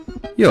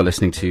You're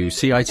listening to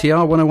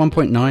CITR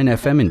 101.9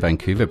 FM in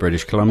Vancouver,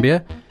 British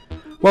Columbia.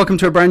 Welcome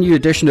to a brand new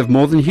edition of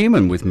More Than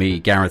Human with me,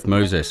 Gareth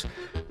Moses,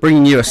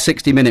 bringing you a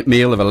 60-minute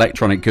meal of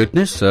electronic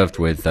goodness served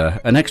with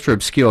an extra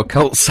obscure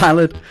cult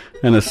salad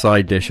and a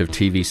side dish of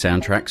TV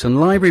soundtracks and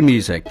library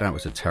music. That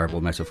was a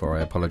terrible metaphor,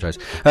 I apologise.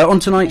 On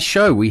tonight's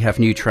show, we have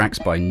new tracks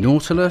by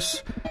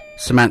Nautilus,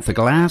 Samantha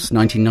Glass,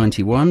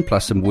 1991,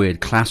 plus some weird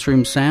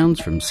classroom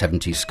sounds from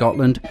 70s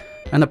Scotland,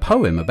 and a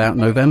poem about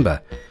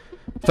November.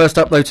 First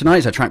up, though, tonight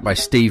is a track by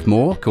Steve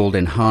Moore called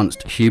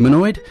Enhanced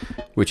Humanoid,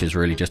 which is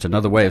really just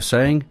another way of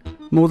saying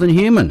more than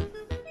human.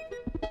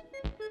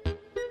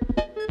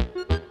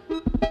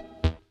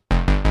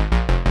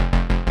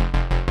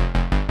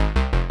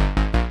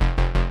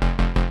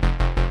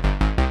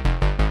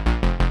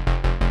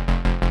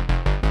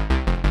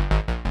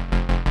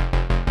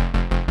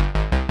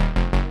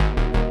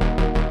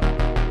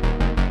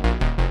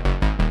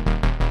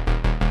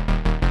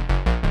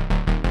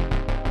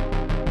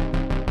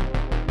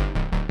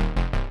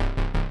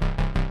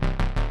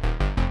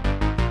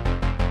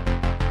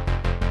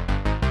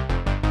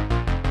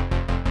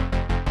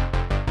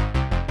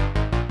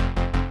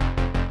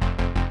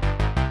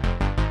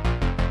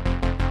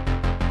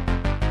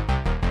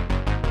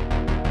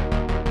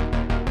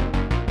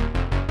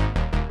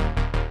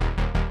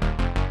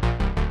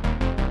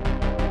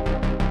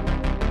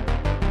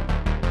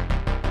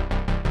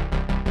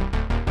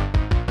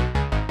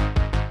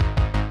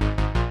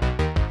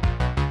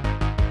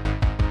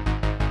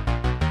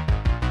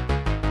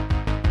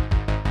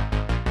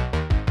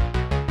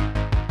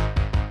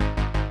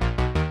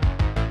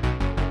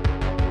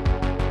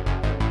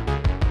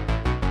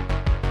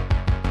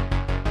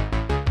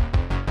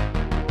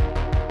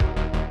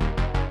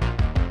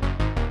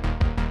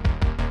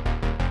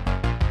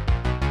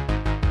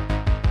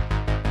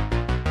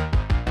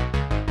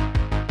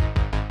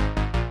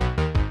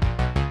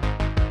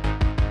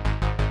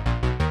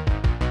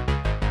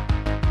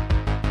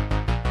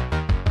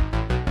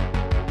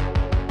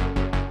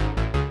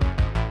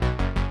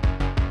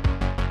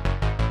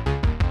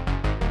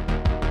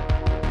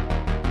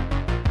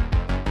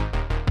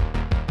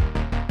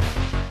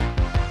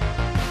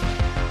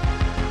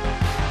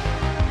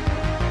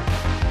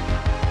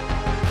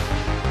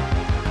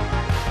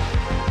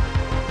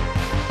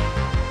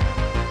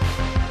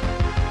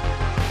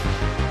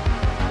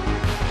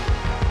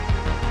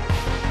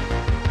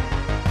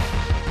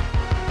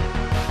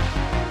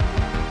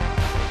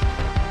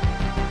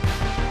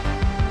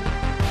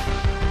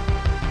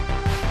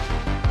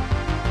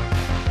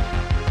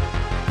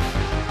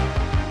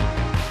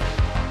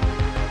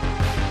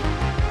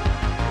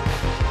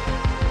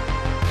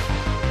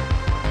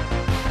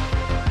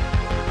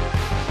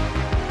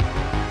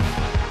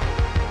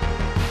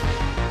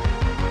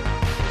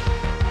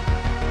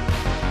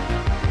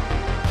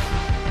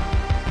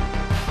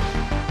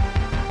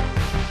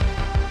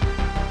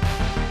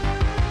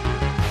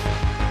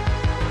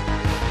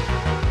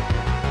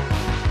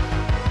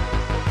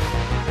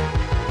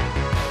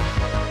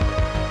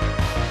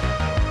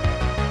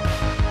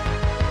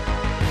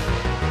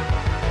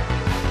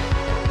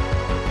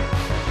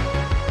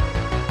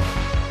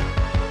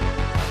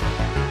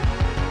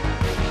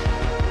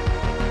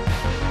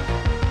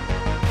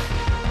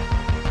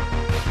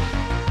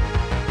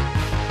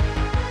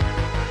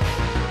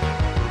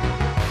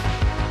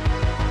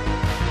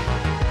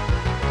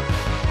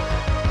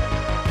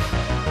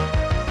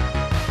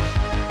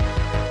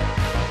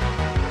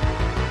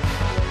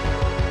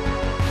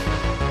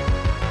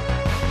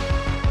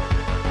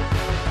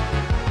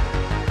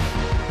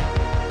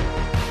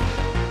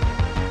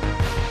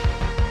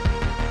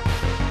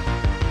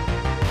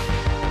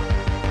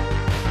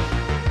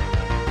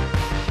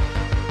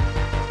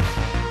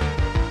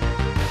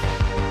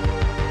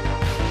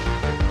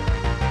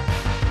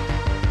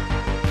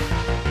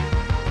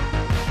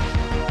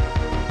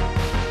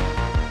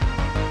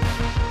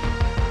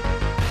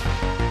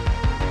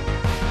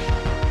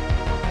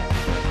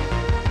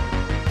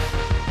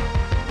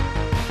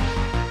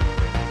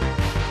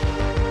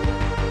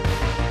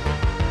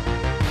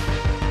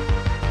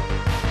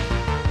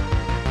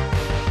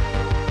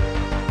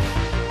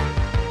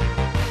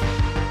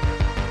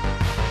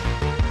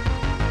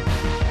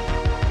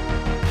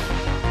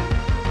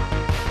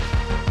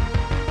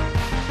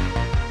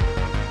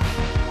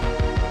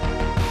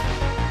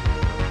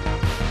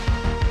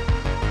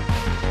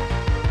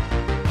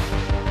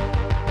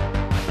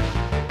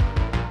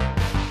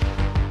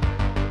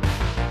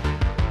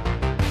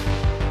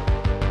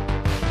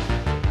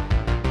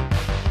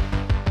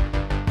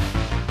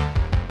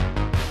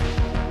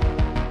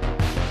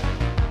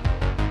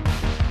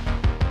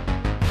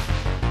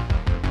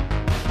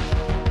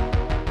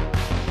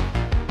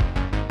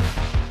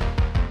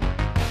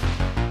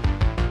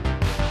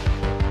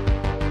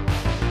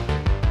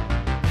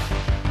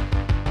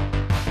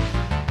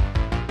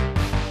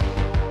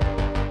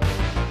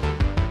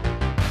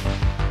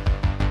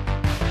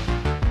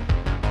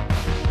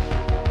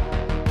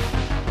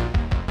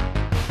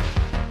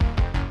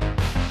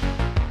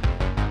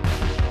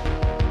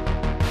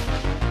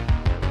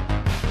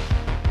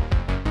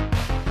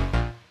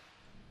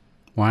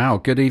 Wow,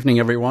 good evening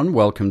everyone.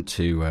 Welcome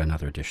to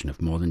another edition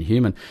of More Than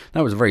Human.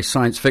 That was a very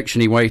science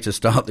fiction-y way to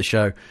start the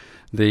show.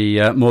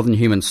 The More Than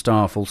Human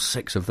staff, all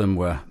 6 of them,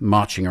 were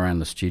marching around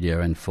the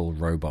studio in full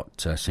robot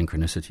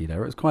synchronicity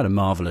there. It was quite a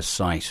marvellous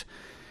sight.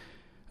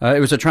 It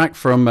was a track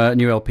from a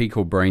new LP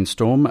called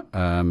Brainstorm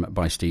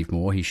by Steve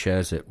Moore. He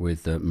shares it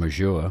with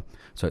Majeur.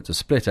 So it's a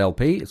split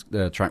LP.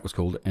 The track was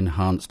called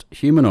Enhanced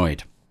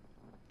Humanoid.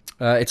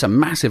 It's a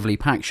massively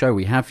packed show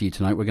we have for you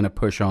tonight. We're going to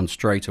push on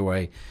straight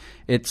away.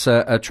 It's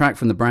a track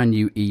from the brand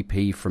new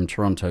EP from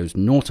Toronto's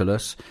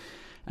Nautilus.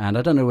 And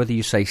I don't know whether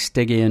you say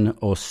Stygian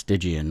or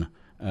Stygian,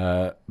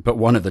 but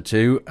one of the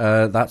two.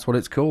 That's what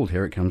it's called.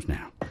 Here it comes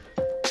now.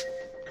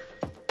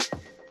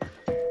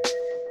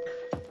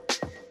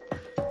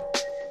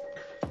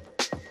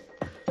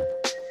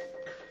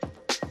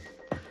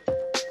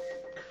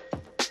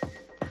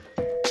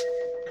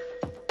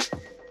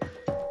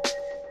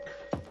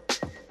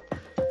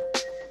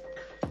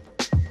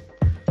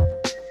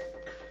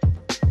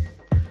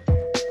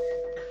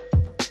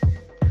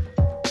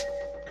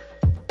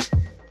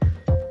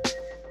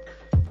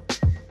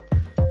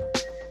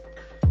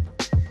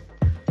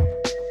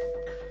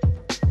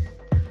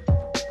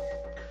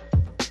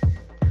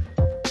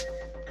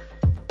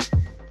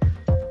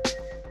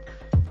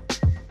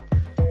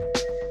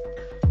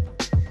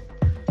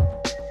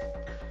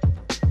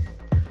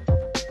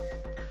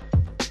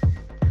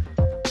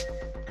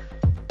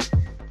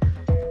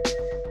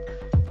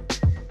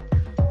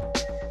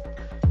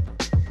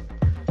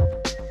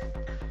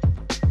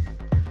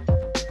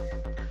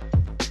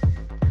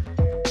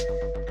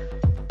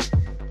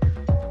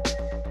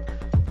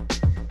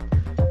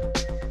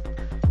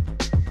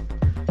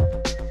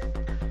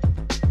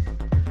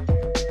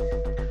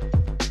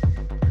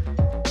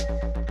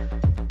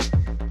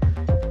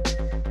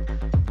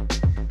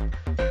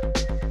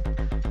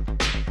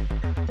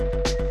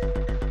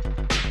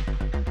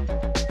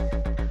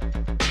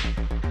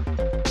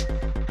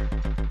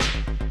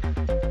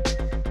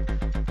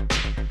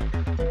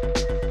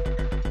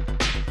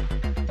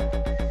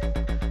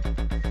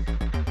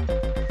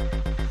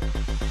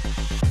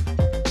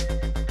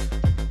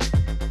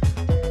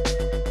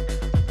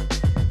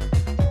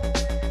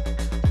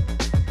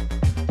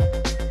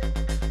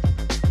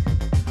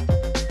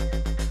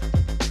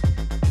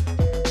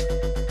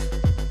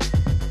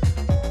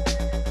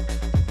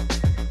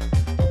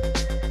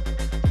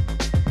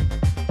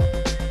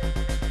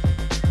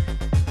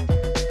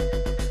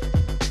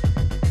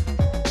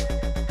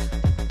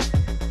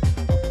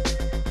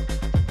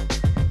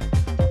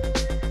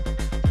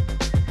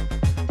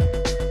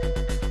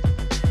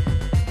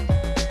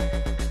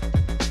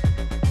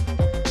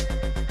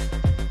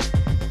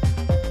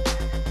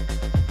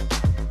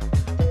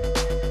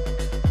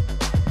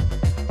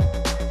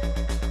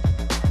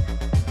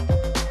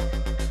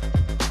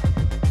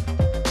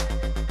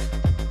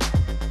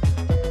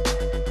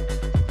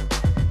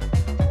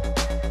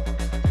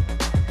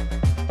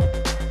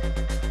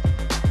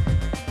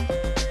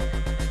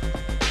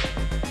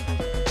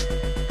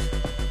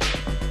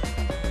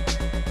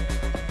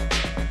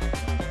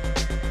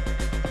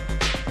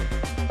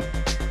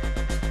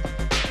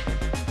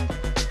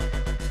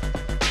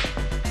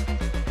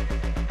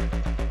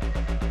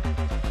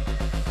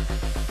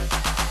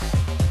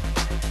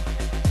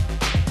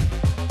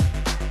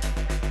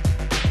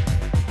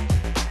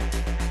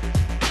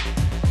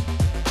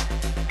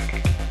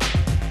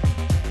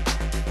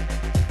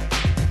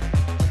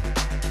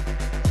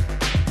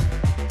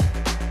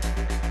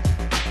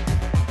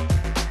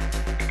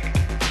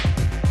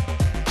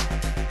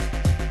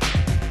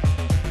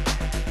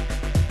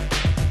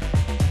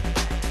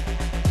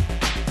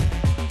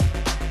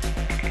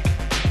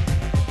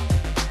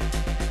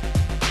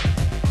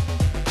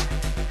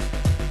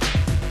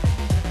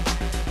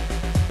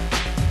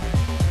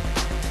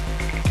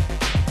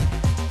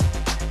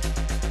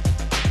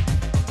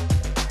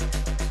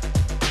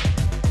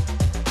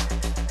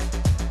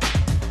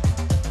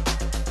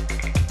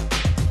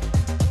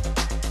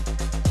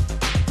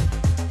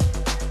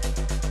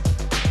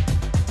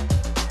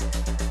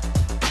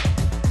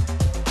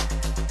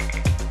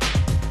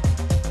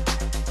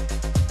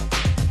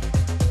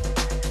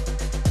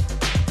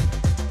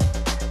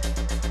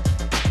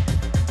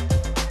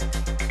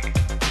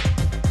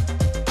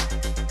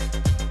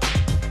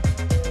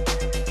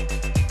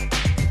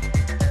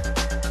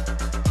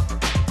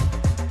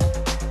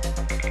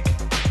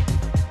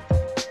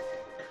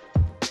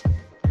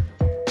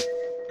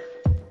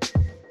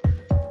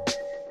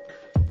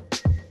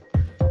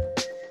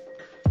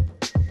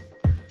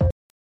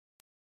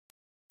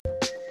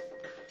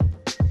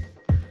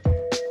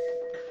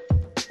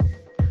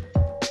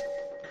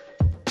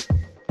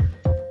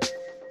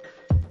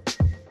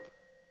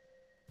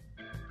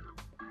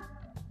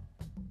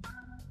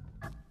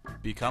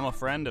 Become a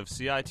friend of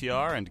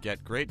CITR and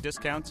get great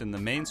discounts in the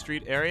Main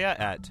Street area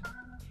at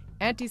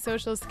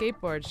Antisocial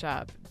Skateboard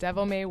Shop,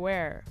 Devil May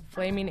Wear,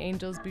 Flaming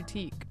Angels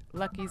Boutique,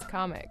 Lucky's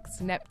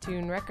Comics,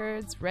 Neptune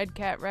Records, Red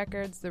Cat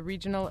Records, the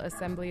Regional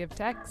Assembly of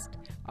Text,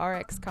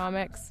 RX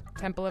Comics,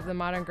 Temple of the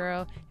Modern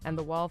Girl, and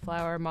the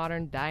Wallflower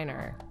Modern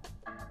Diner.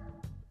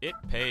 It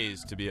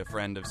pays to be a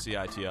friend of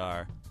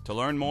CITR. To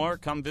learn more,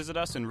 come visit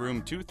us in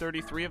room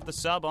 233 of the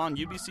Sub on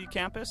UBC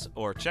campus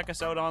or check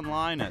us out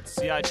online at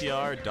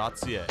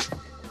citr.ca.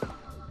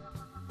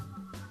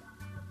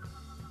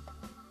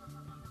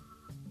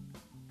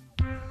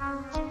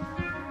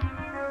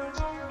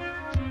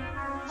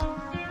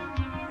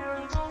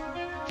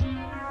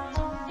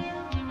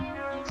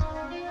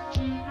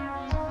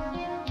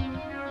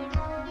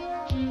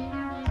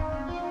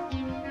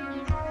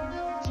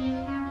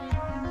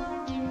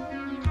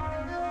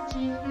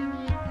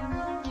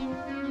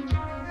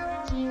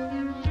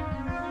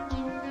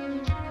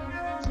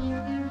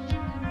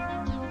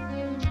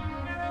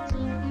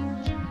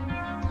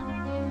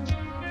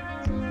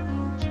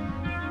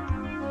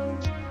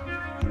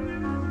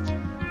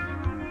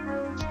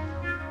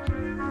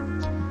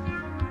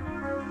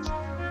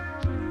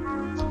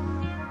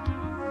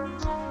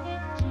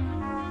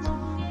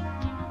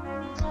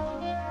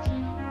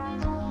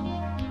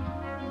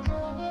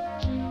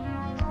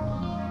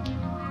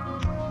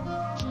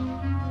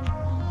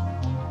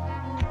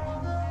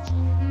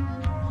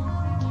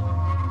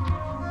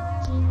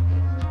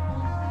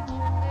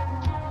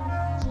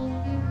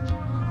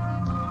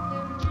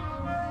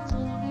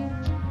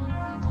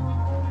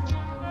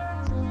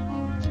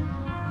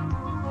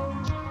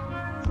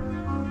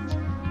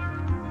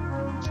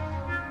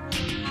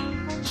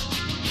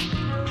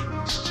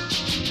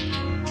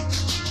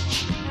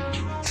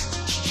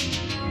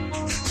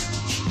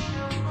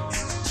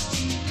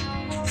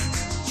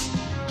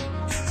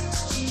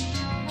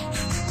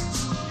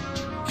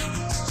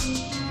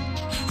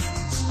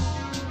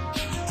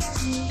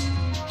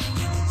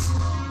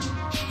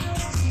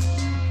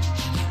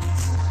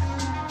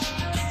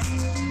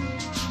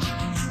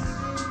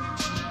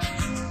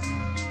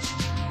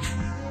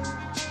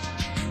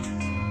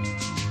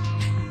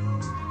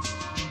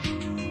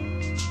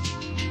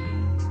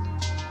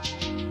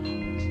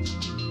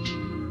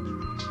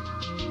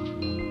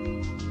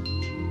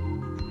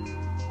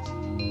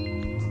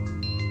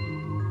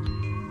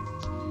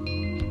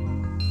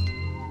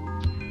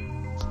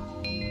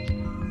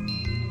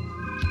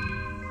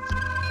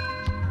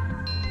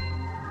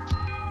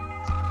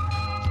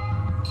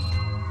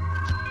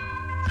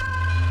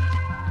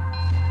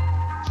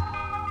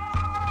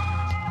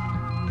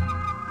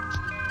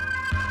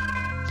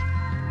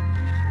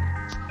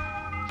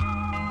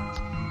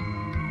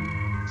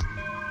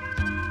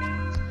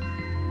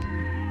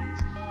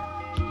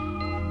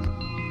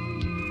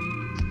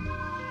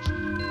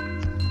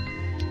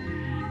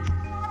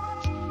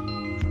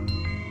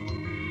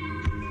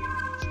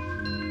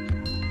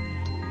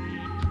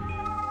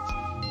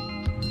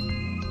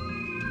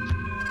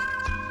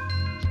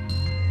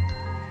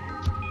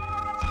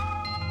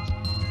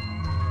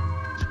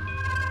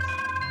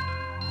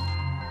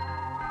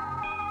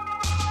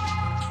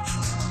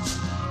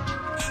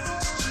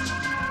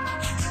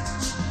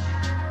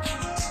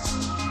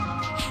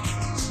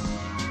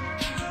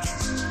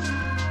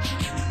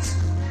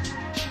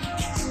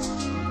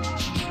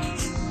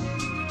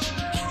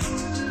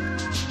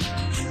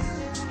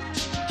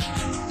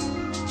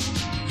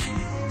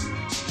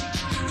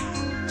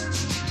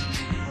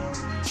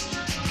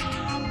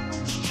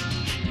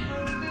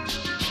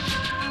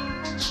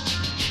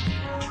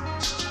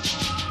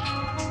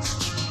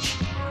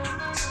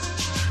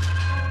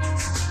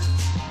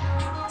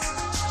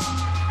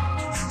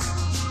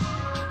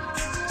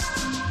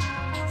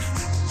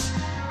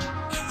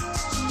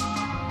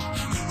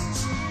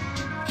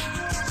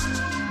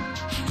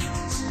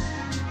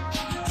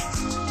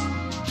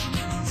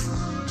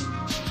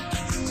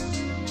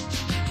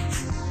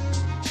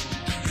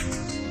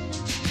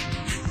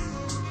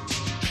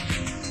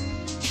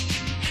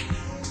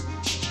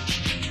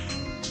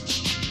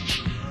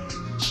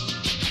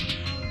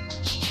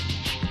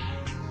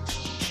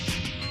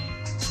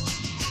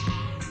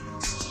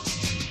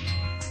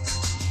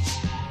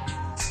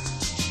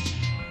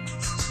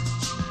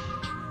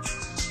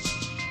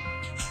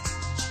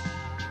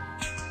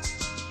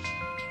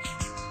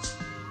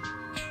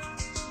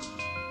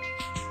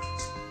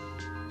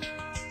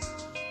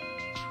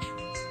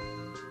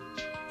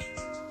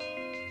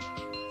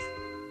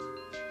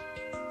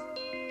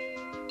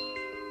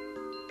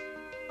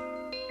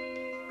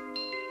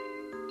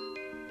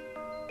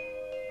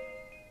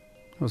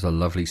 That was a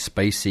lovely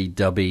spacey,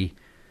 dubby,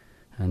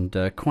 and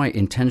quite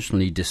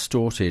intentionally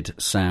distorted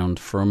sound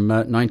from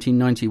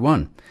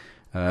 1991.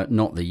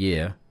 Not the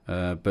year,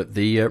 but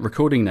the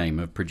recording name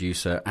of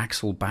producer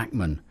Axel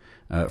Bachmann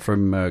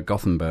from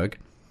Gothenburg.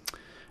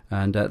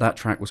 And that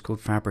track was called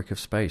Fabric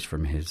of Space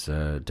from his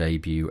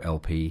debut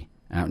LP,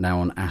 out now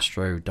on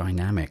Astro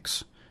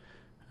Dynamics.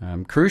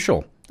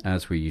 Crucial,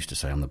 as we used to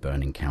say on the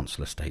burning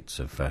council estates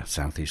of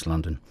southeast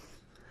London.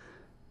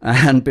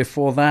 And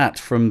before that,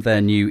 from their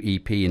new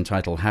EP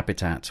entitled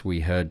Habitat, we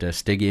heard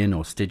Stygian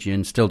or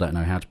Stygian, still don't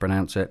know how to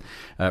pronounce it,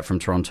 from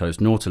Toronto's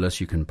Nautilus.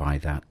 You can buy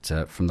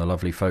that from the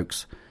lovely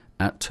folks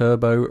at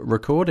Turbo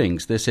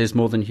Recordings. This is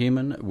More Than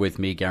Human with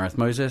me, Gareth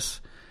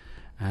Moses.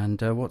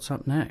 And what's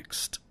up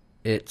next?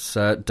 It's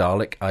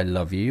Dalek, I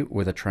Love You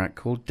with a track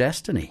called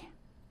Destiny.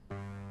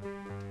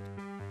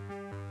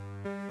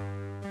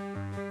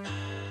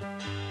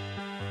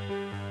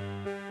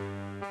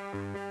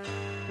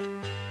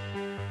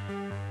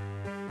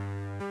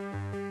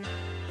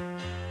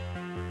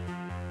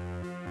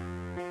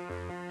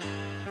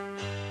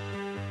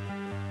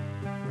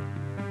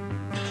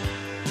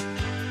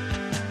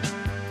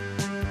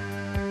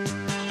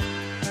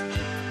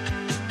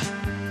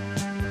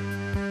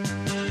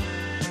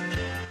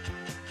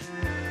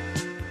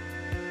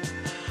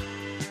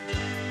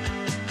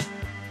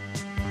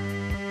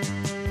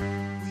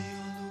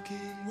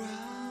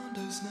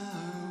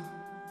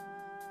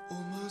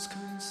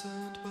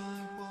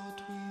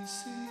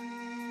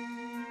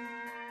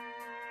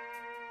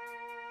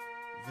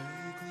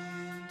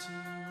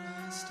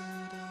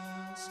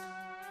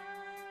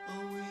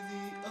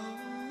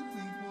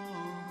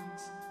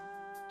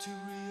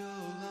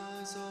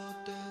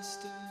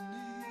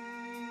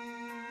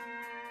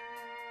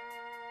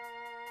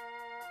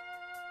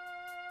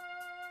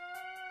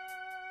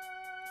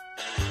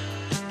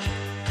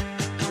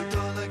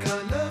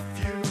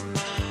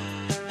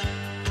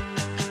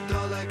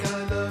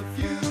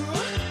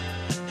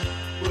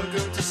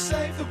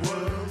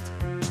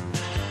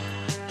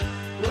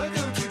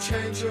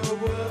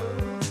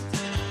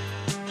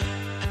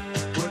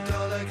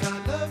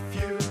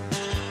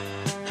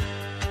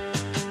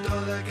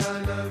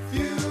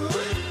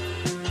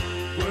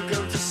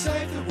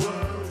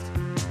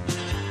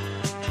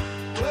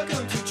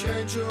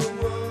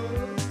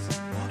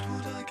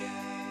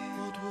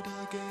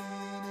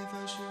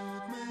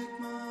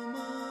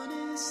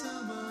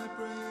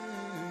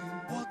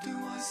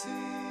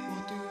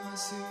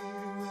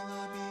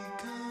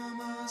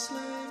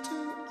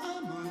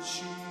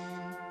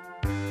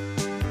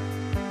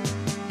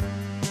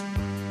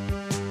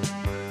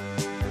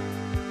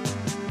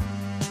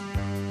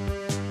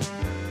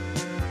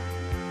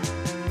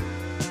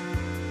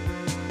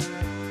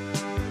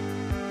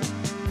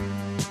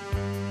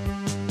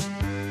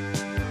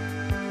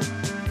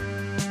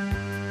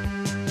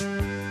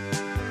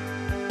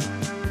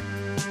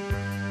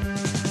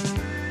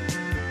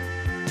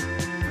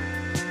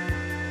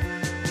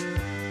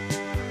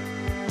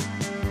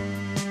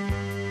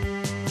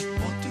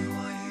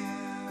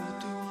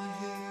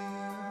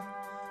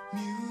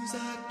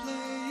 Music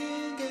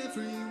playing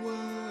everywhere.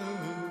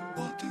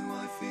 What do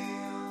I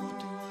feel? What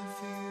do I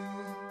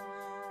feel?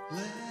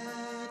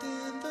 Lead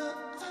in the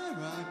air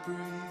I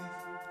breathe.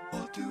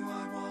 What do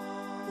I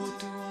want? What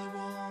do I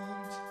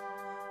want?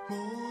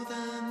 More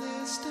than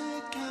this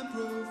state can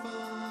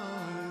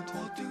provide.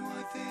 What do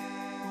I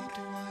think? What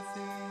do I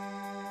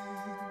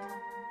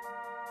think?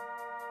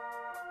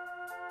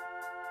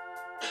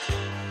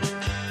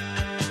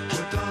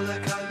 Well,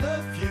 Dalek, I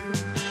love you.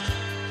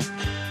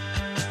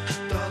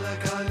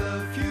 Dalek, I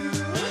love you.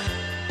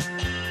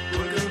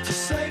 We're going to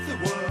save the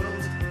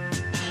world.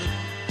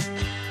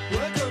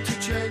 We're going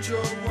to change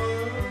your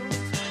world.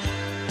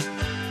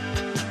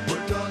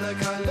 Well,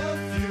 Dalek, I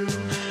love you.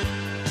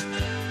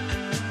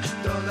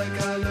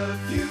 Dalek, I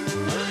love you.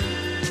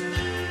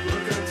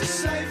 We're going to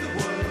save the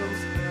world.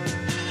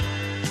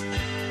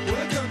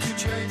 We're going to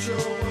change your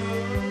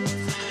world.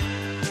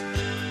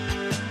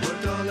 Well,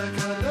 Dalek,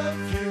 I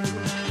love you.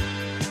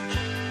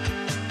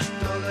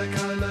 Dalek,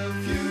 I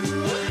love you.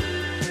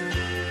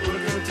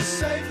 We're going to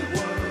save the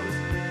world.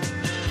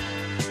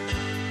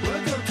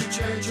 We're going to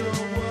change your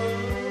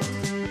world.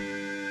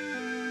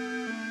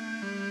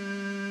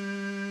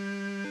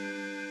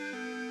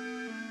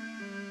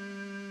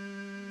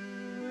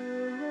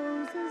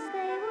 Roses,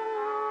 they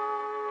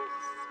were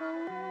so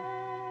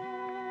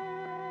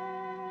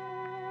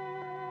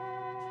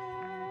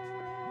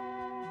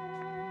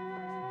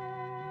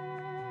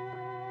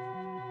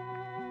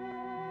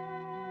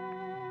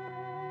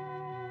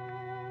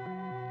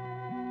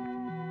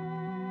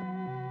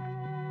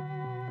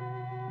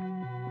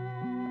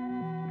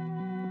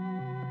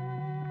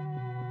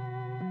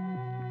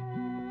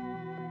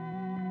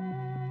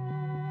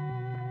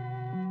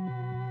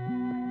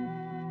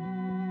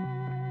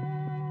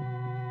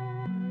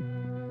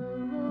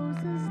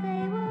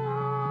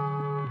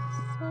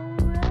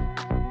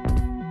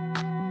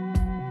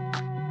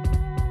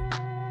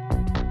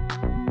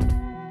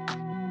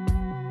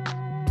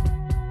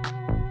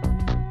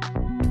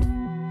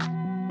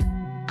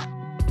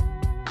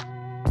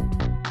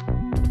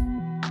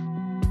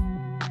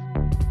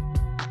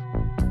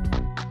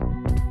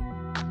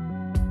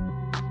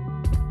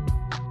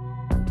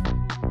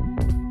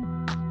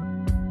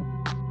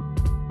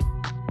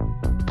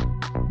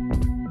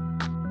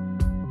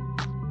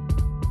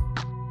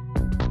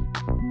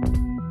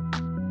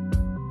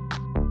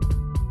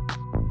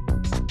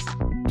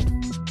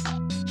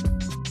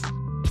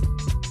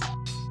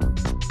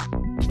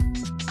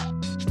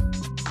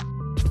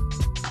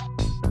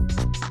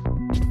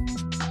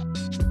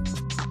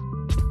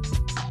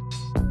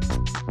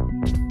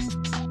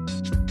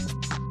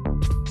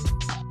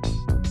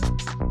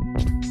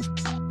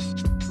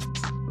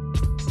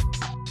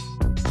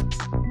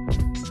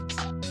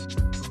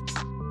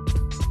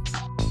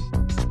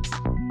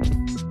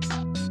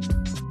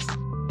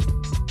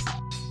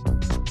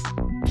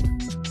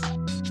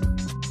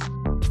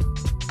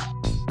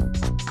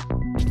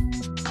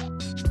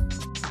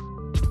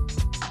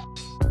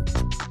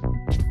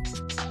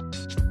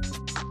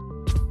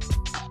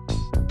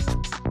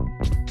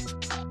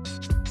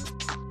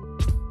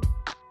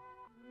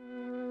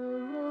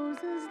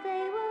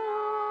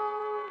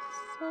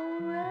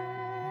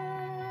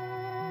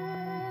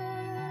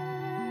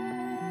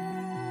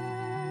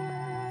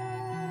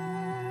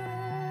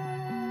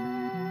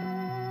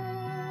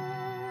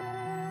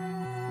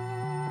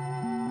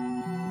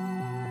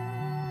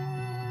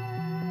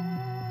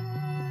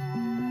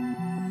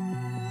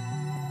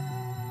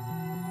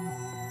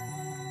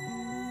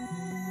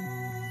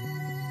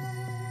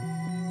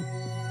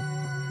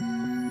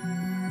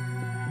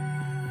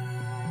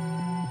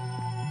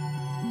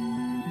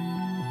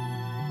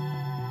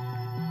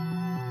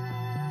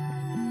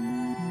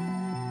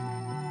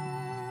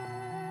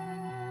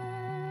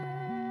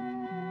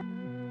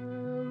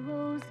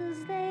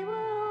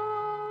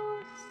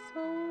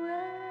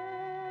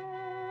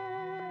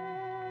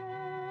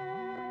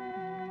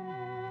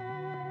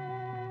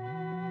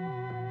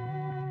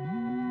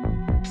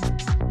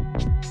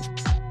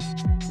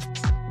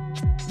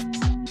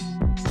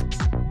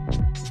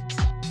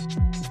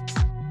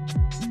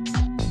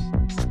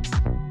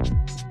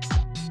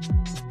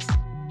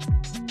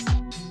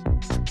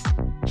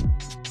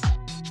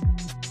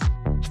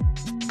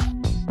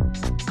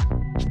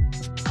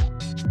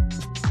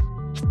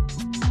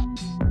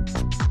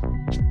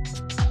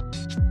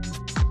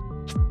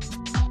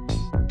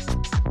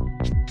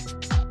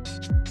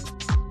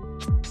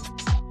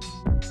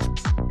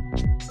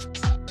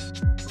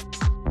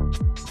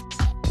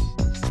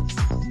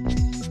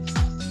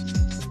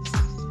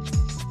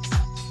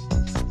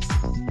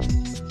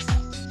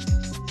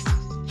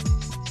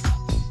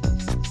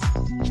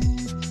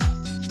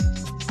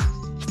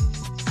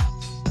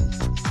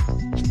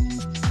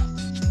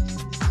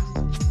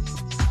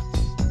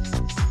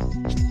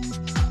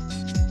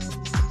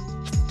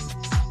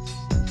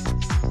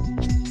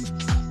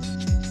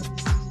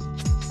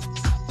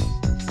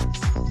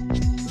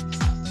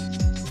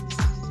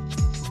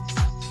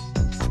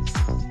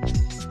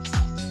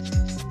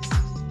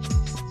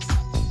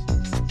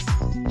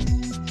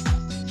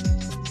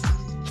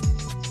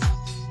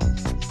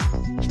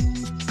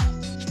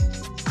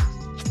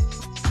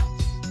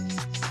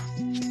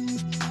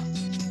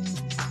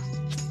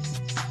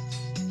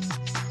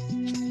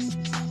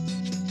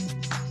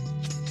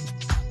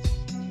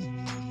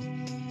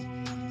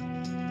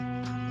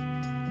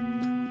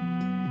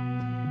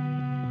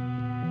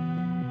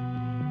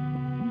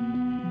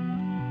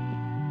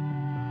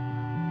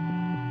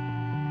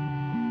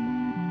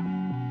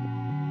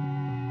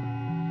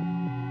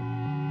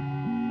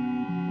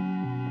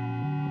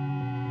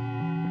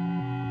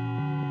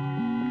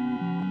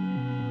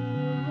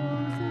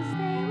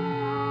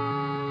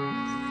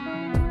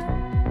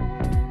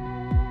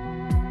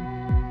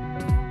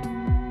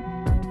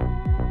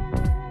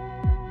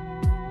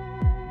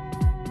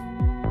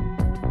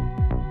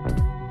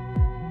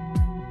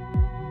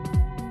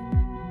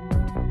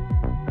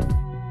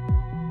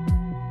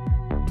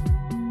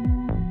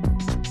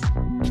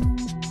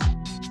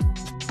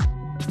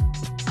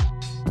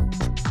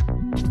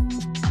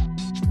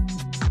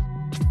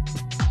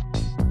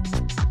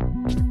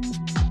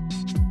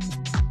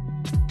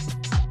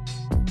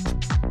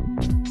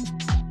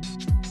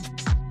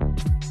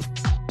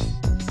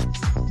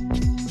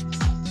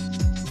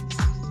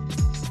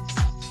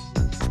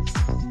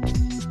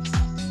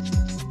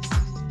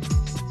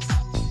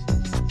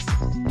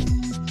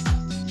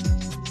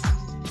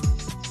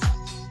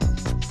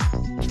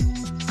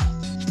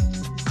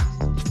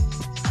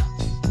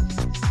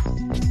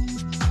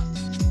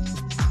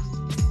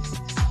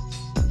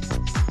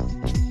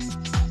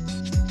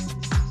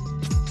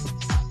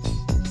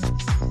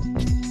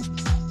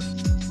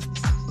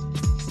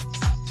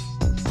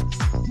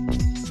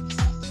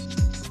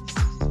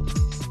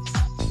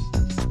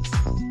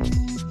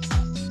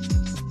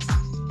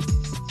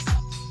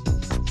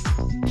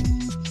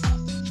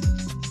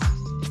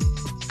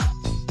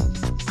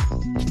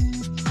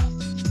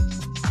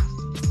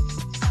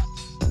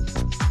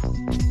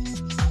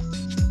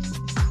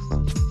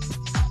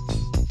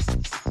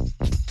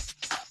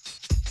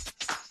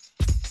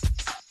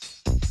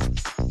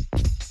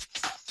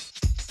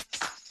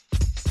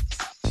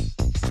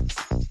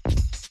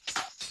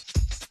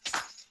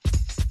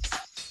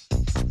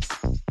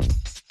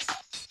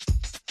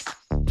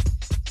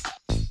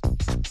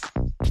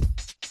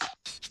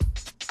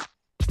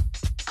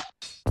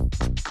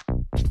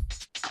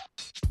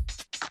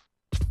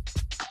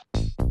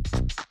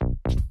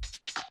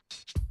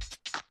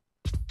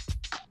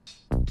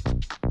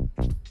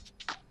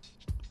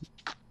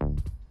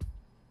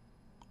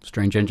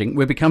Strange Ending.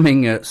 We're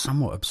becoming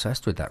somewhat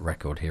obsessed with that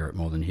record here at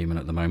More Than Human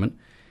at the moment.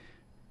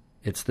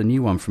 It's the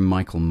new one from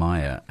Michael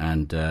Meyer,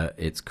 and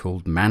it's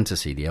called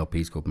Mantasy. The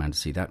LP's called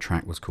Mantasy. That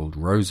track was called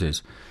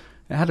Roses.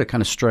 It had a kind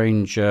of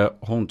strange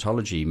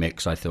hauntology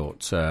mix, I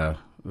thought.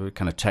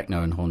 Kind of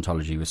techno and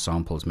hauntology with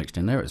samples mixed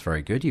in there. It was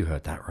very good. You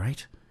heard that,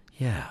 right?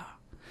 Yeah.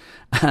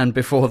 And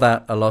before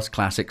that, a Lost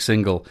Classic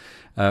single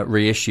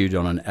reissued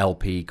on an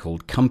LP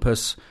called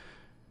Compass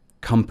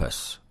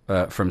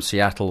from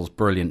Seattle's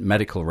Brilliant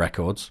Medical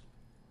Records,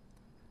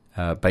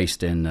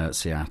 based in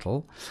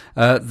Seattle.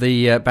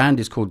 The band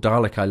is called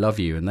Dalek I Love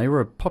You, and they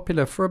were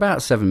popular for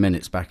about 7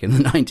 minutes back in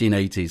the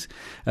 1980s.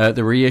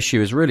 The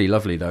reissue is really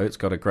lovely, though. It's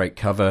got a great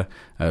cover,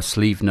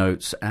 sleeve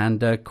notes, and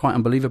quite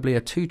unbelievably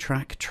a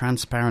 2-track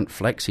transparent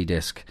flexi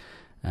disc.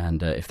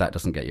 And if that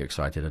doesn't get you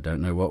excited, I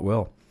don't know what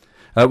will.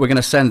 We're going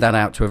to send that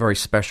out to a very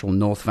special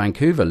North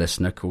Vancouver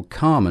listener called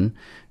Carmen,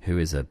 who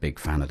is a big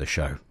fan of the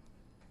show.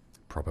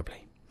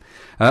 Probably.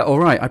 All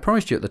right, I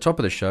promised you at the top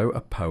of the show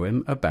a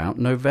poem about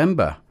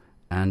November,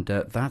 and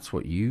that's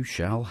what you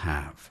shall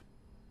have.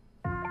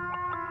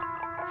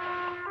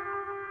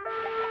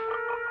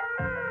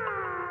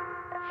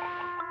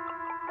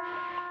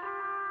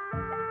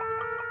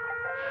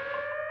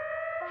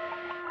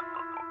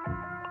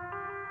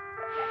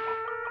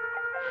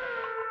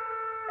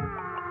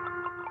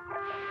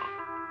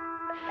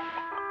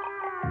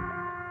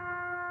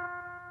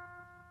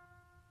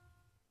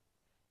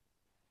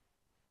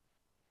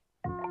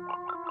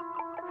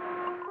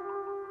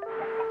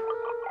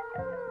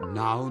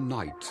 Now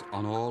night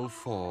on all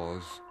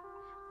fours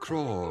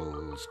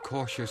crawls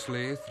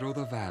cautiously through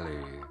the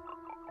valley,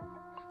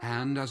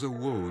 and as a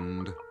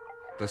wound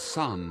the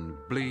sun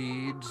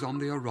bleeds on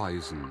the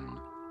horizon.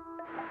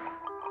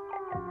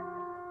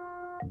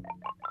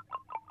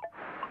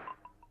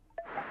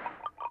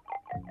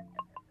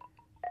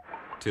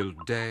 Till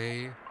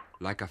day,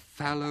 like a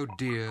fallow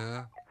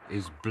deer,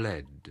 is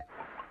bled,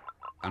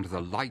 and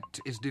the light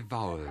is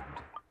devoured,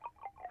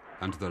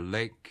 and the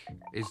lake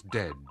is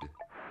dead.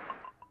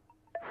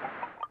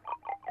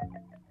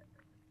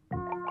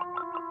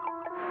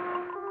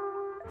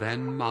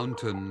 Then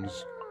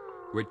mountains,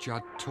 which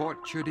are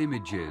tortured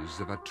images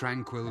of a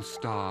tranquil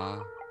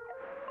star,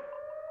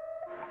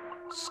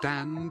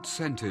 stand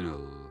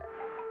sentinel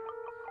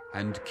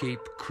and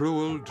keep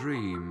cruel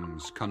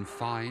dreams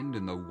confined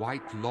in the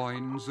white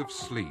loins of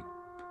sleep.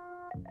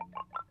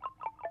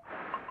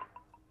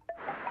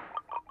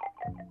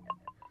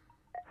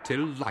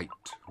 Till light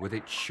with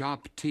its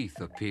sharp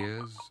teeth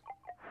appears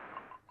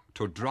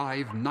to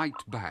drive night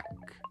back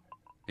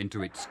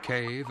into its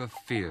cave of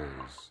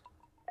fears.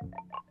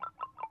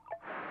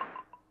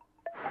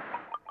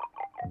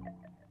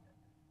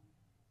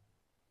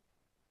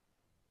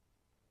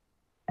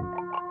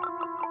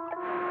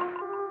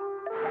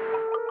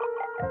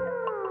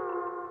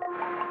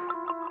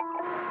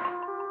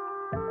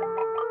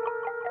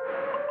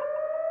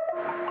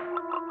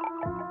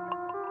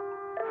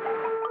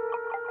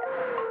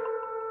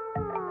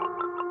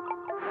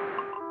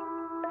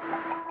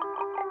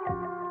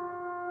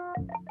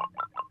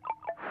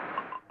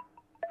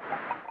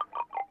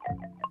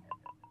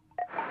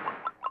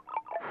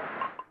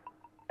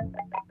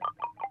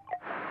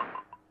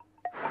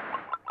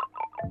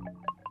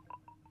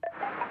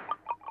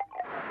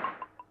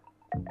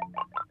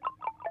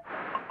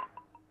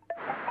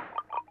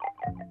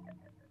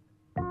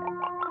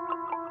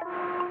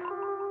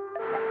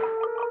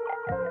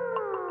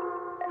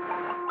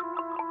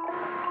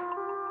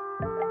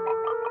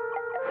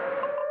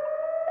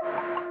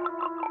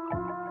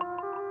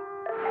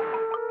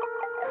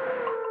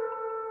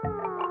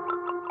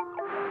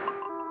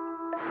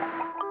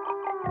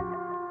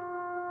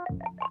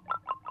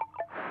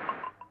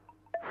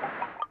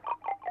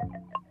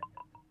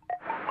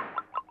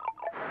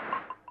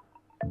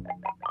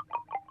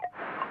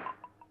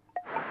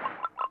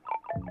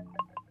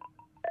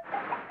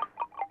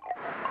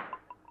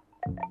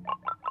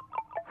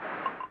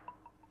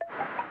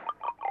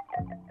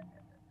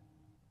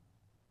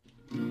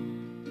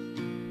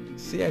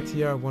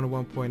 CITR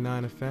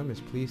 101.9 FM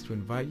is pleased to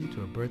invite you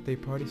to a birthday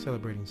party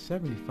celebrating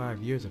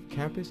 75 years of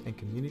campus and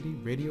community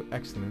radio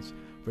excellence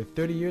for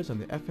 30 years on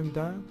the FM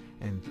dial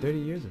and 30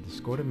 years of the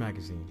Scorer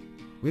magazine.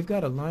 We've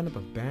got a lineup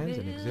of bands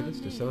and exhibits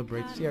to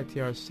celebrate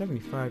CITR's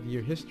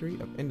 75-year history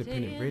of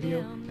independent radio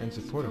and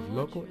support of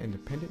local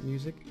independent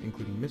music,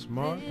 including Miss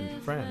Marr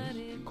and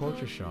Friends,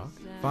 Culture Shock,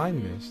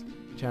 Fine Mist,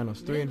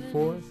 Channels 3 and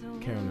 4,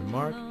 Carol and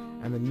Mark,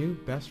 and the new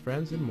Best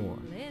Friends and more.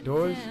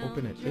 Doors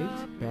open at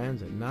 8,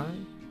 bands at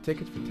 9,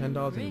 tickets for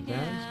 $10 in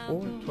advance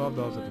or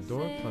 $12 at the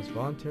door plus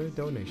voluntary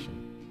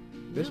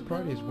donation. This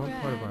party is one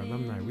part of our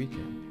alumni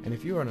weekend, and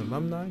if you are an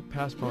alumni,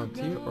 past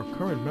volunteer, or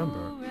current member,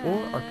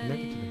 or are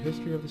connected to the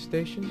history of the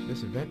station,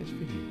 this event is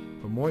for you.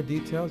 For more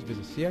details,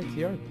 visit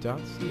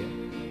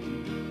citr.ca.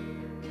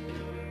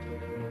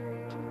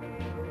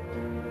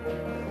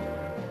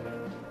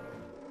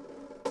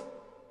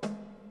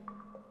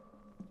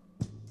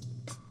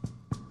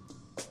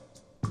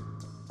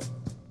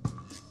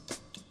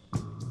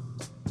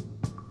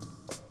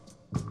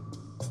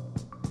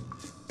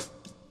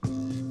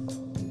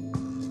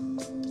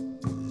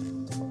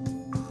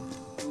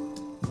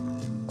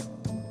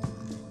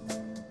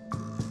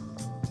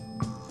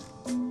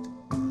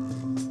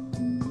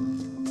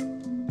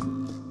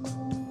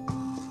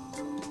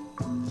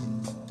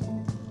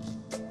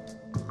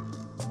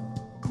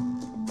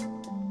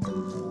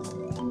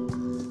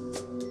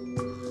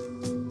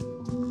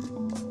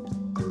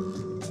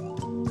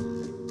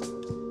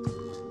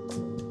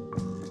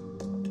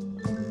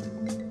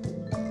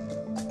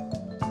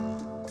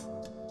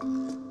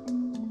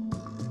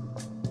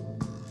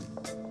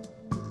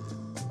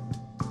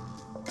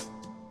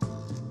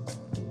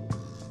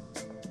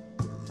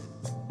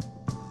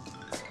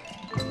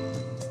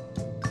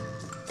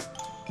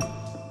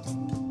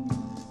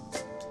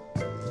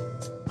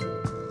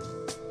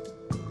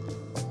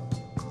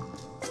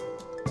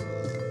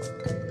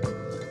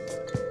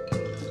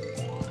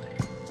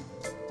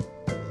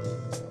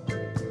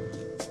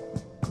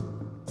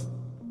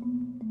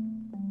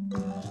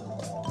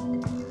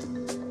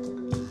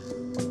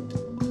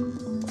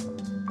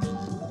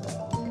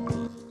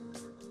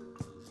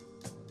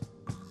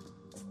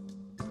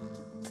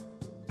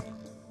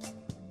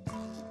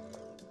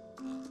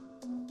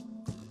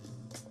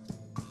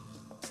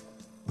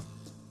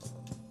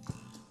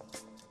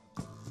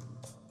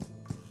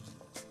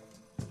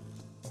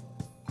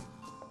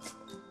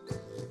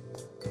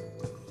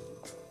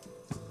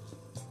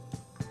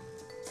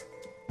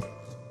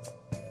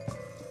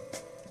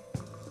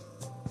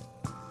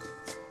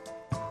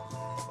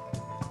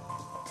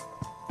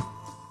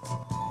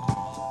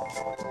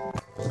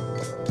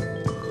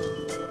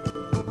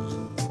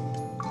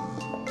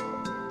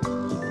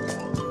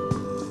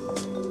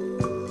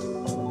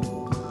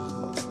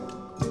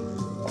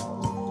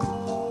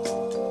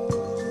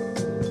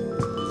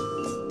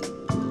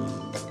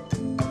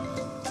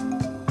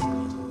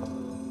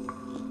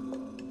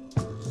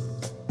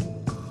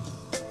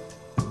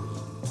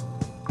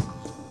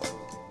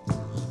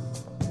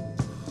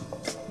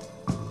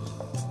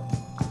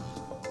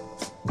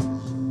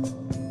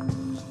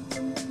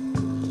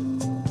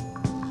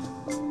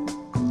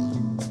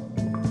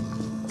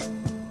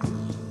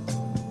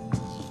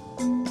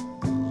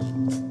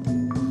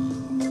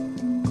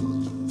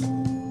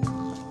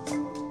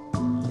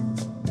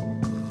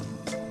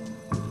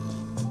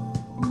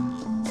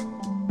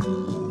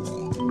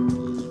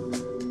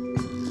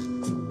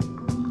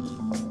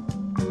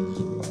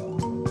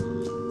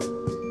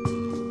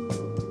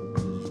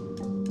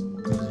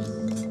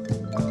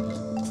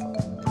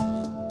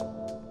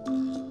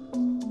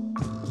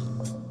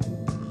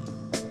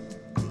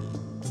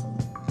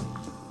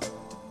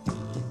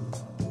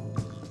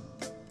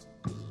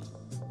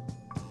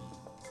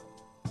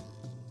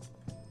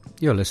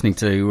 You're listening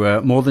to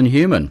More Than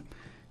Human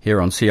here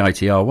on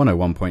CITR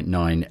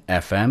 101.9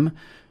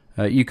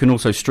 FM. You can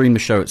also stream the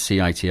show at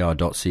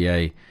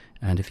citr.ca,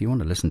 and if you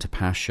want to listen to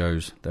past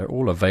shows, they're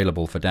all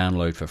available for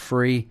download for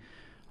free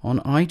on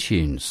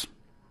iTunes.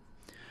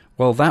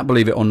 Well, that,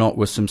 believe it or not,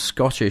 was some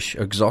Scottish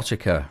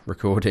exotica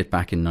recorded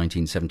back in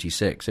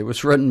 1976. It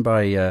was written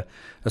by a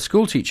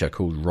school teacher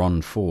called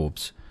Ron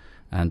Forbes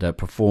and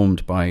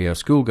performed by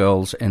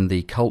schoolgirls in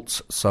the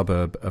Cults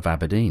suburb of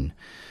Aberdeen.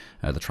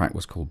 The track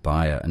was called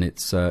Baia, and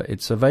it's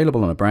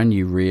available on a brand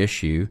new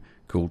reissue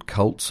called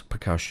Cults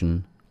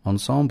Percussion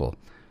Ensemble.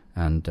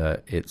 And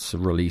it's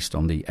released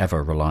on the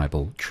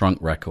ever-reliable Trunk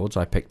Records.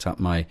 I picked up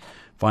my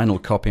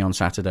vinyl copy on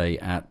Saturday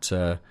at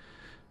the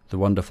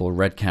wonderful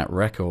Red Cat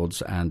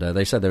Records, and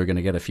they said they were going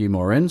to get a few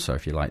more in, so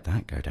if you like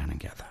that, go down and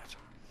get that.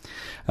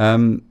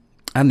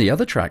 And the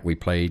other track we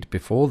played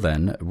before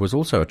then was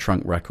also a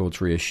Trunk Records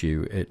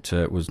reissue. It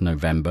was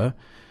November,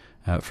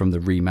 from the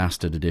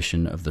remastered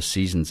edition of the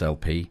Seasons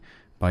LP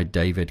by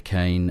David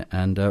Kane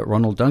and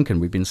Ronald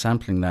Duncan. We've been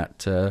sampling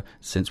that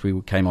since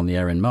we came on the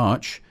air in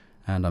March,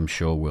 and I'm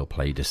sure we'll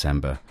play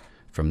December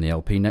from the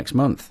LP next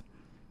month.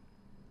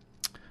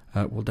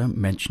 Well, don't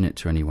mention it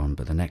to anyone,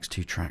 but the next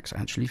two tracks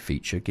actually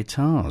feature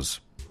guitars.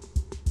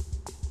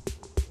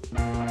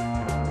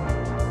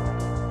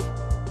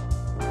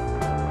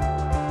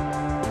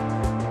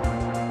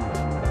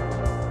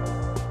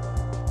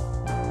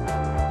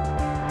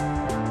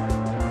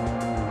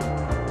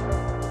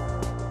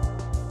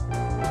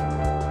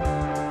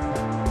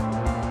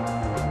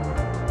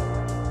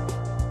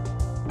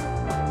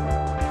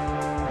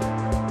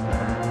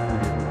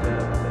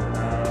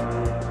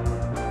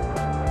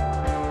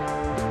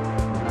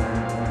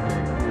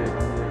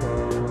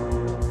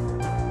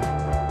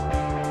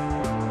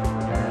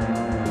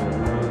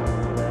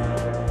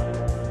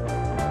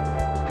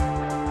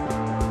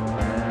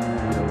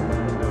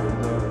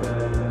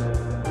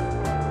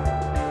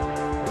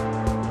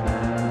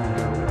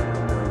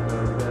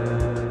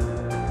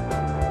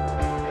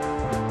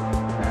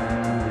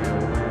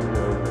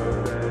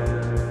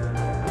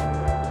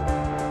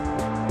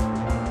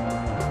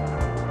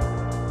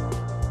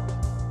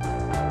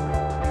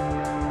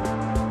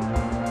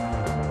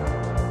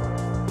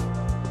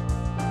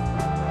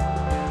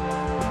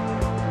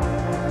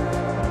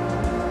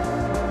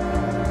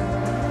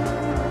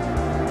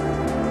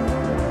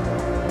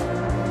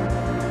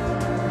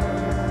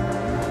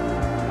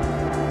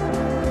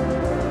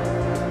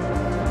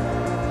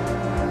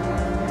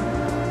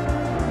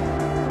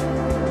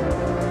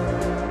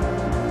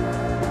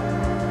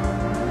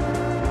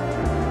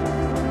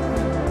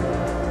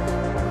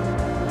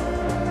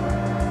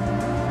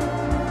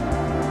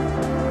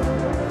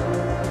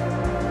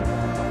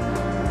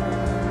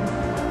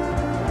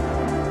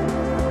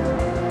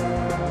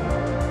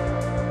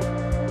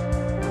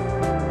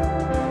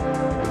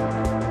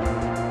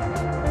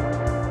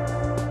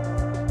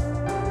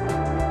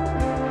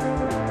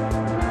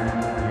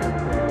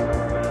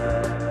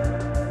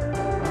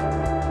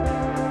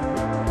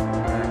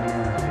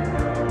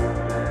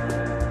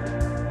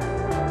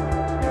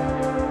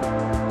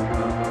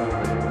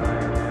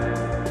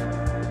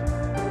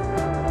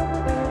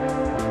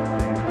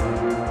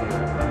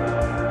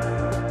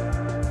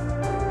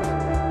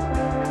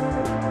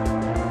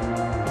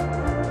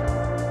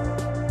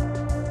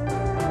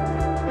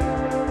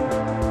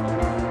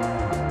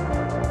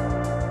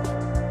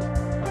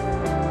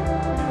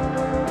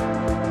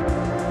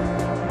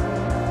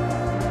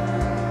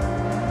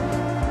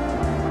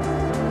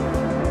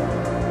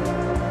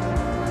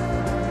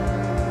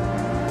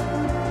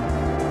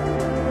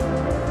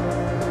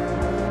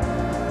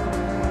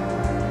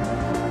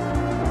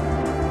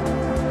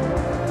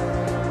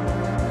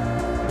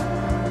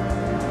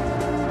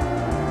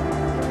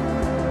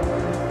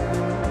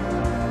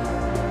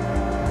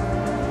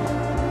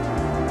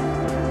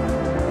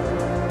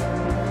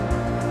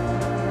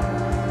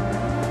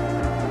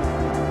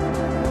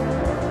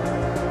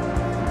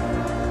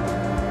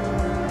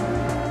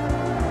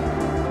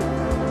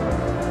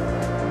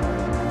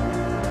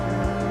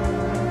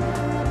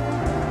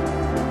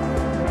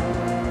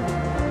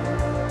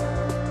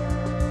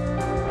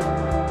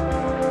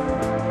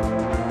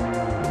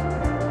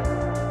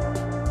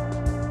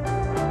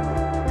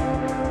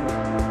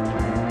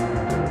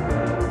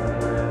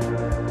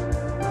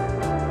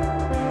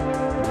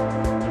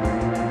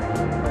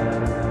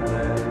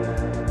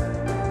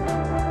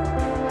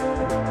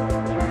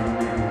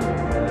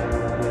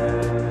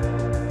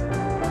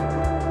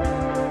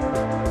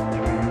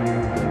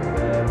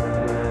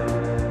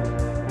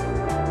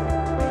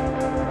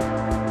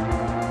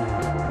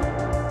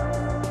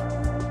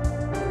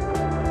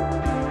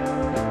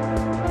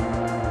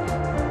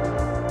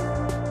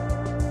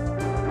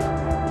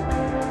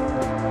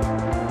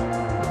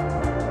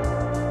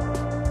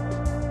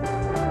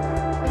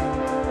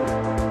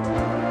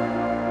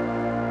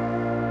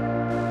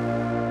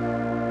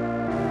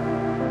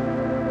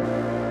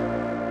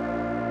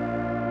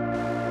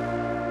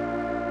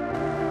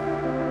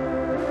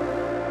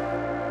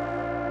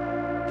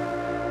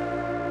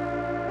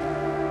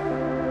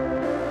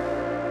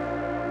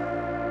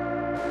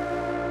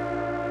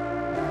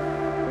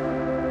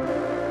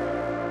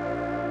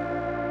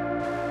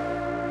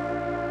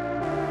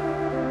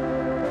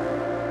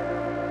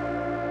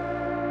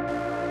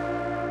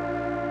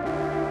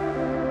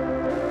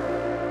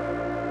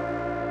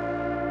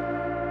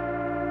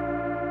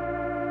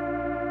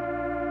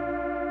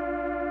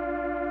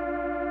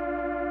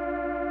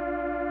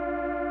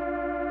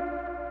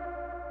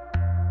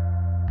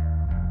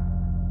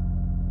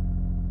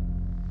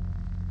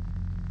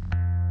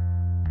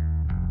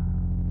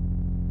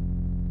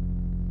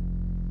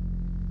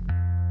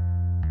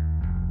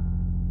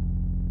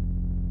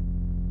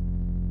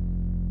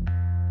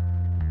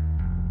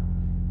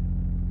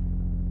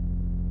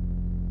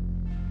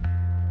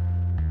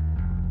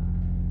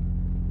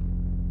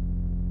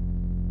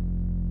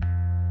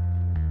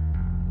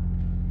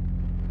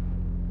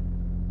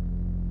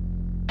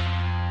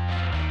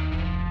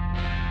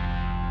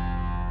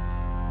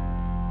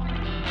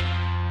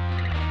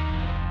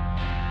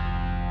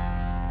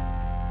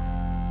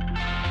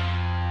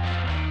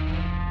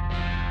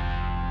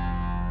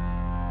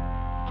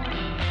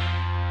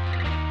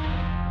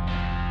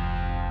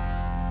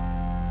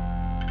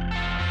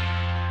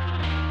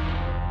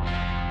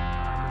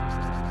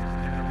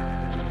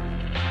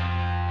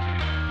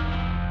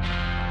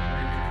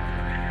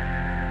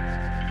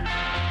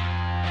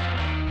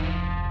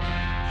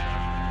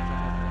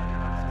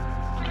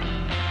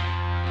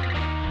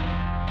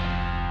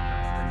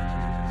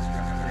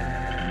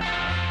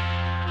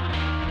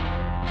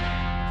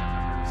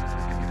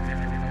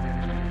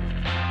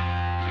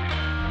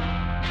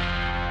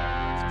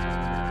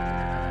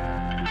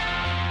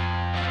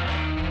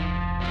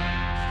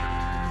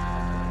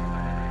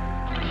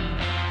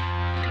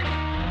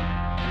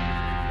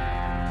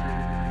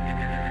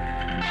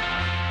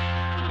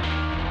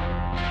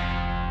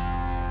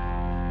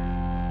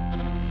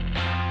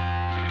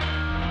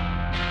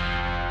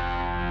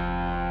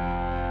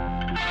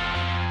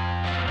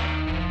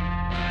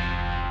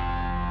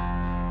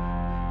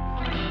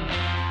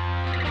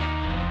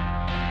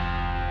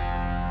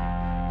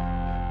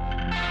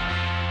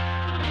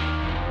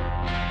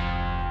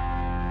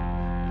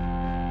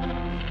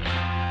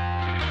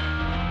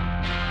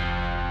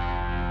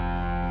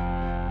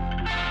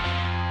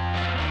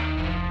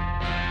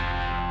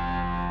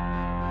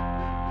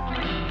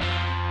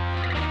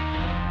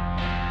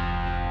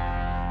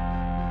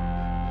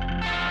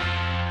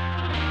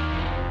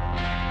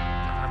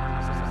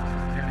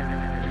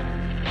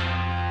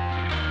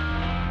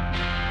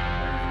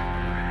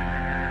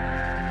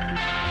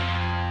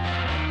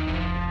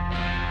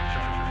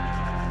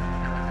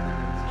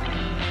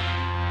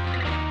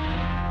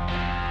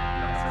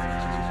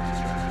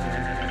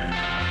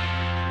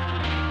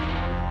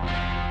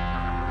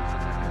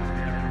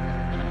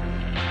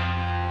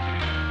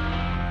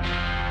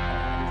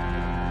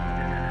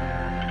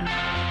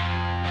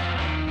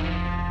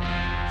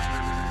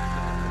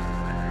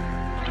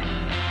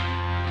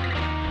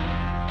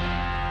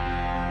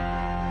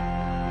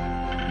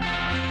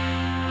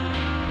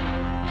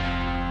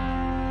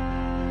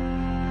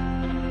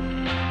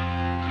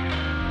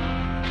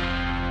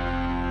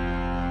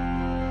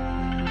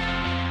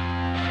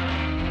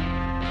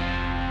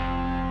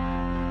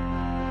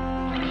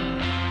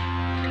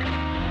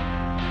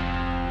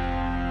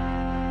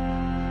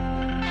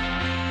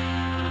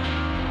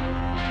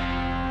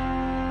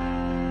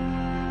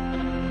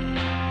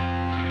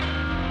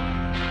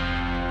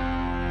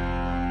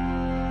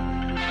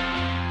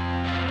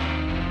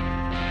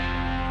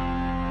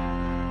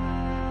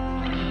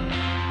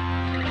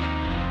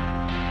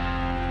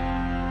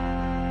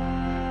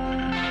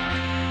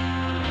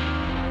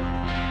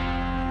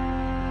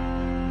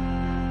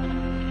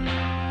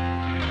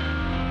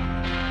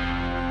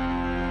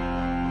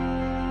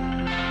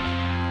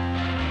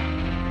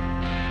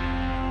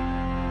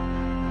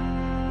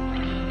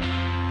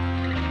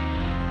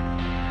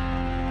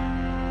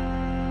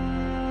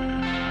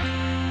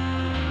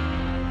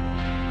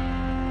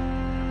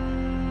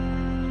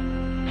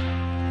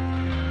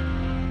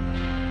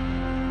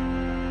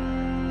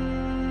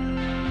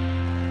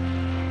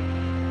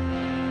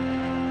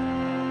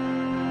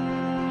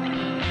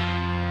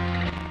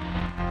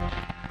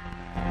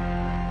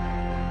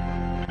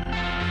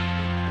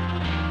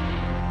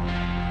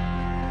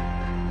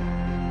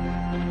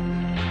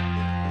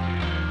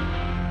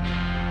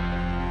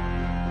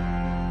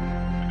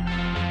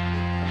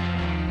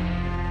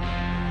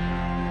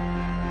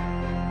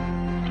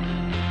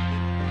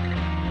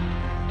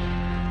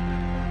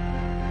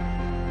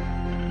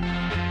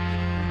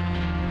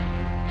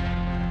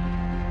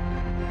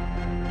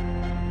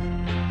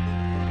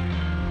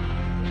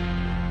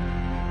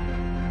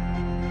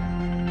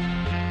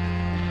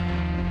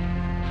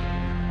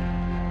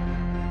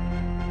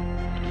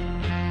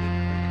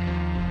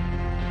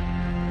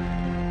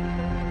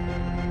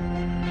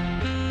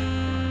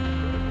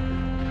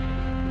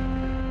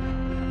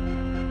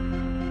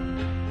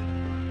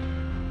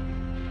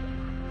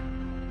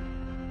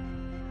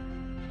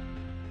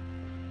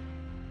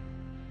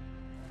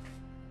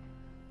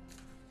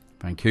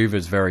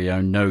 Vancouver's very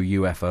own No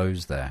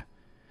UFOs there,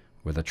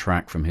 with a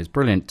track from his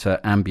brilliant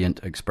ambient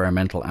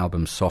experimental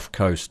album Soft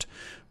Coast,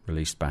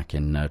 released back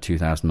in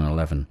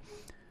 2011.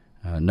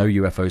 No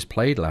UFOs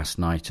played last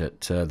night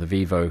at the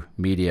Vivo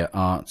Media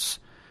Arts,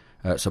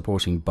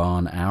 supporting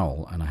Barn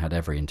Owl, and I had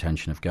every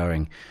intention of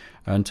going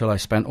until I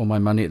spent all my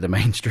money at the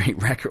Main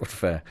Street Record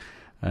Fair,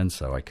 and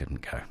so I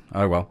couldn't go.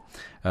 Oh well,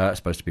 it's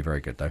supposed to be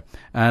very good though.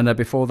 And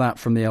before that,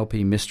 from the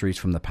LP Mysteries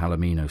from the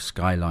Palomino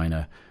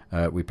Skyliner,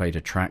 we played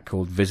a track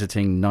called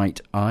Visiting Night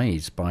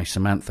Eyes by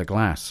Samantha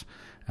Glass,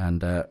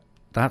 and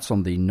that's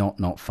on the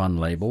Not Fun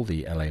label,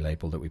 the LA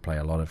label that we play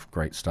a lot of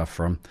great stuff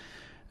from.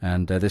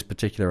 And this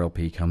particular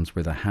LP comes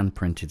with a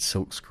hand-printed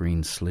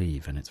silkscreen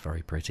sleeve, and it's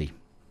very pretty.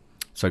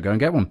 So go and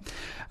get one.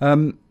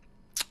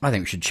 I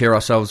think we should cheer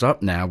ourselves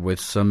up now with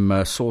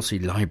some saucy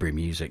library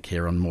music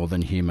here on More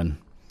Than Human.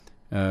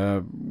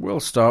 We'll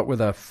start with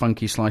a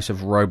funky slice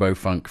of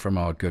robo-funk from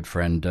our good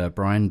friend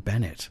Brian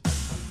Bennett.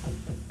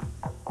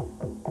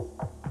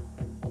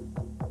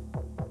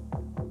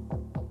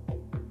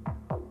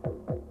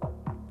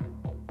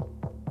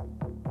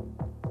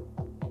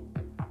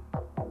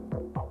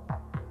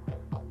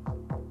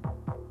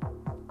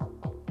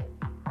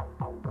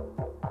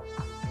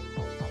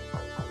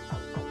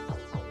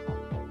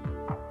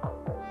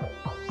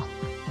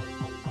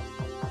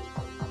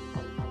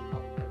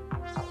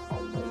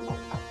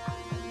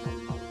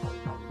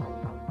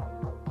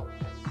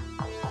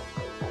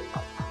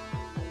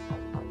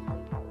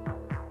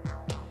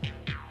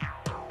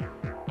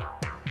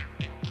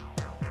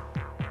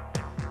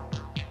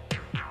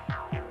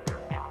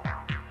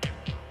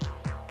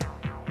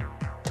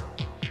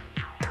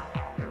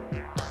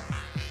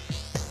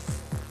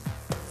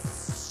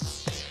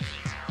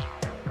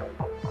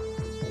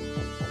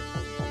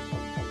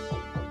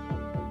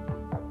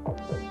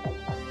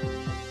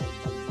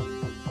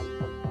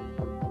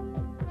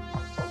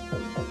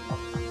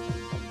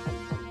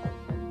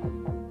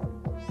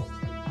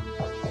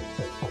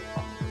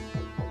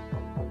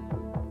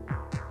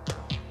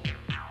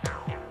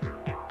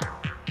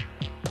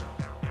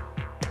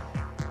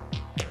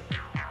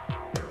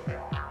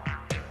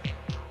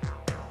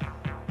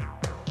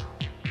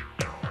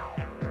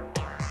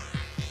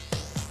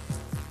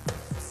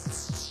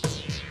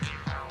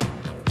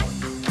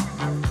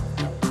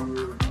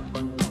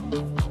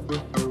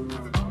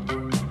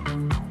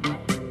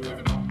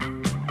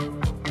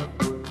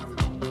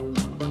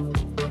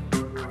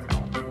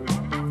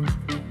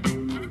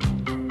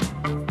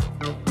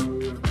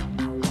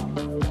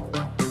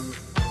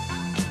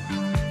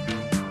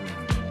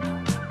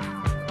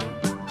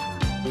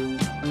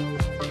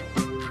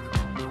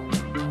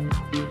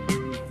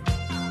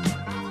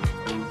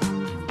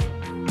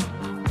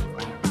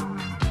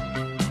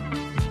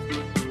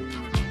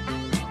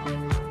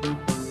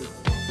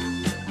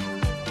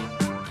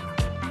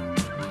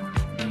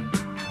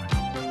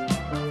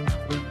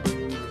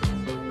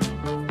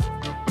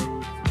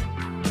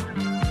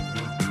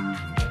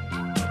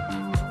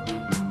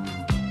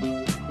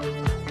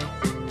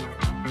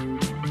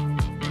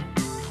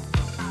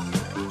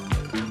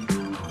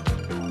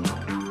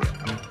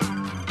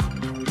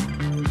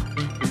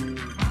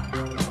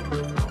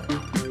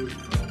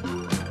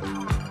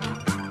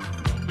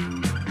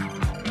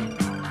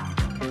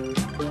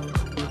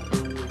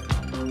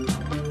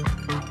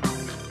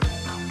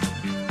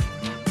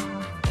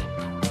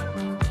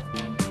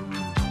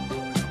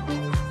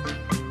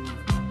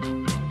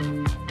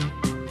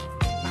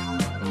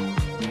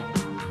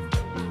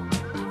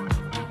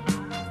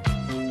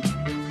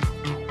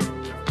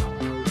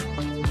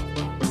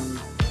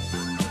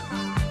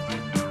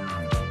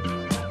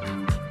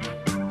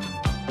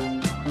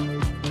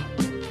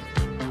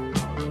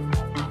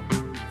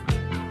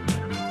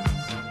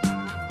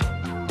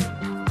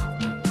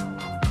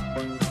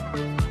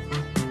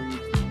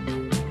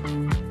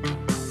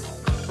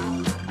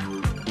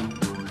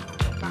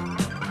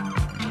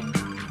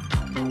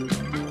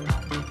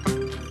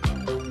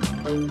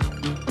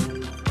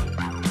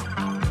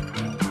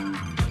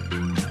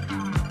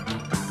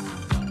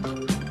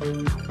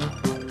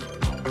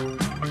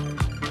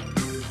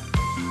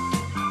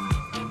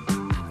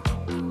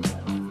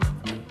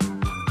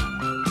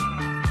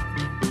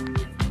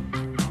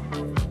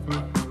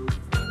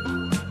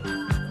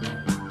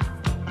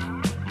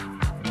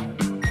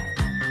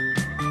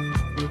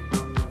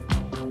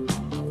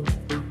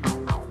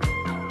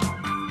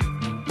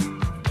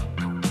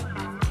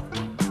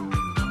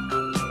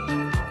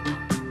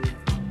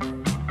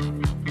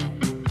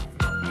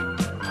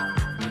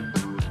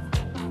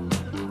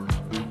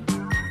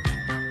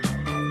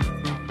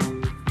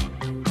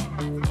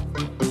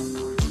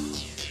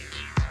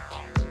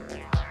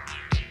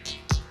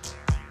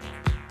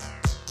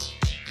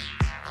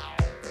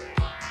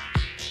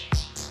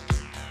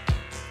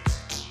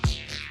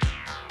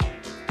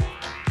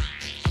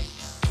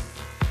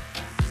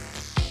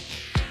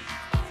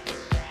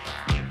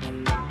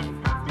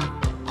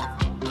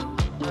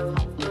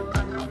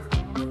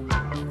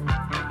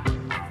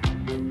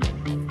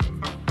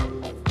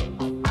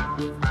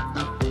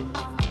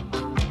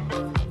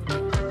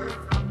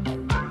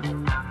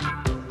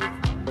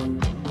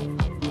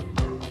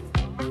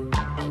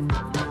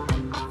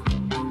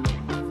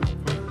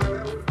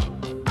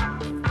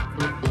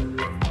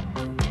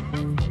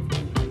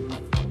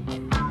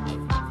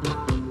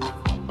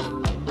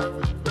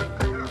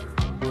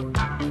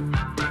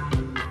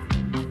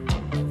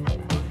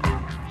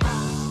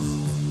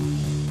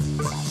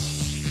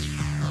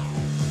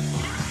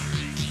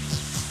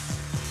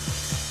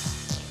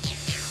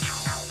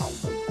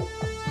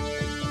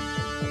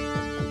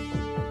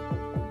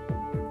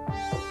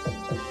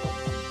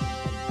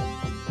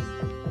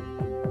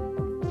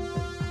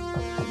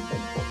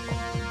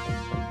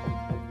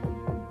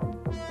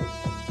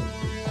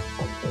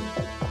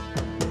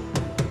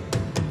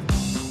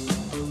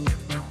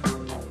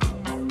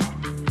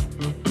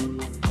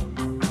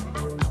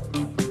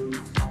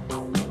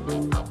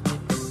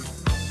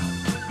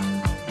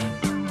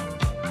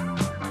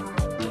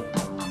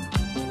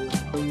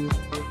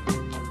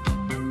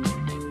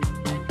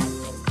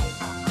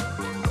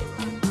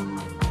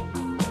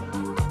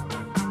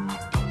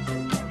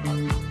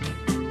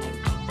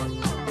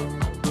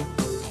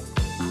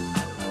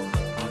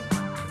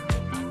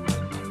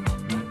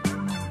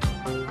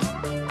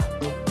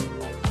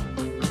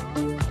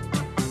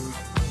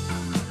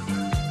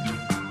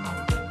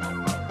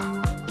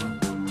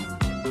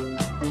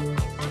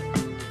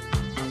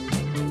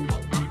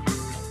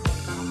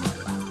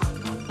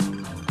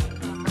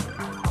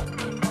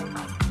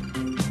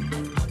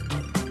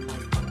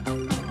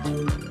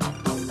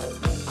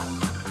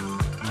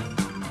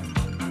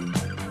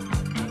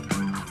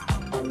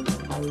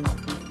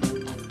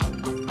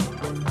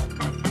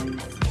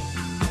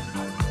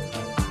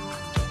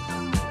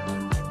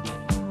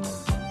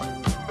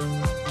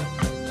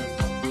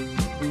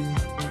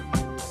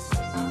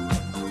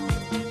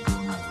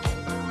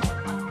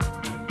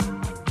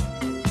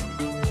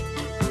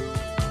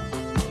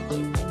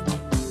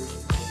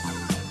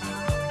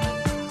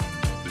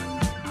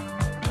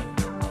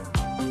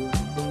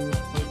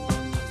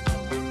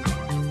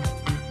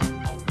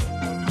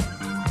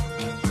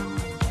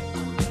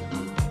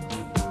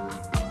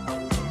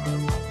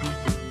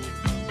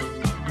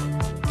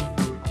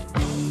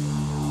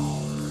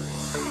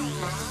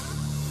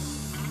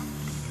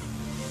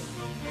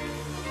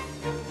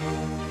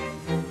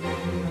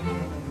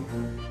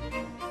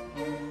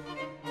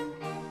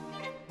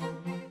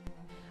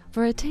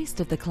 For a taste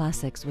of the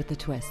classics with a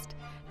twist,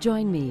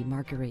 join me,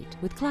 Marguerite,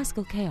 with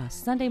Classical Chaos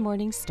Sunday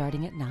mornings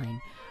starting at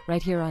 9,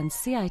 right here on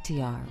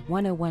CITR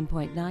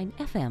 101.9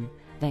 FM,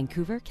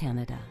 Vancouver,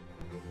 Canada.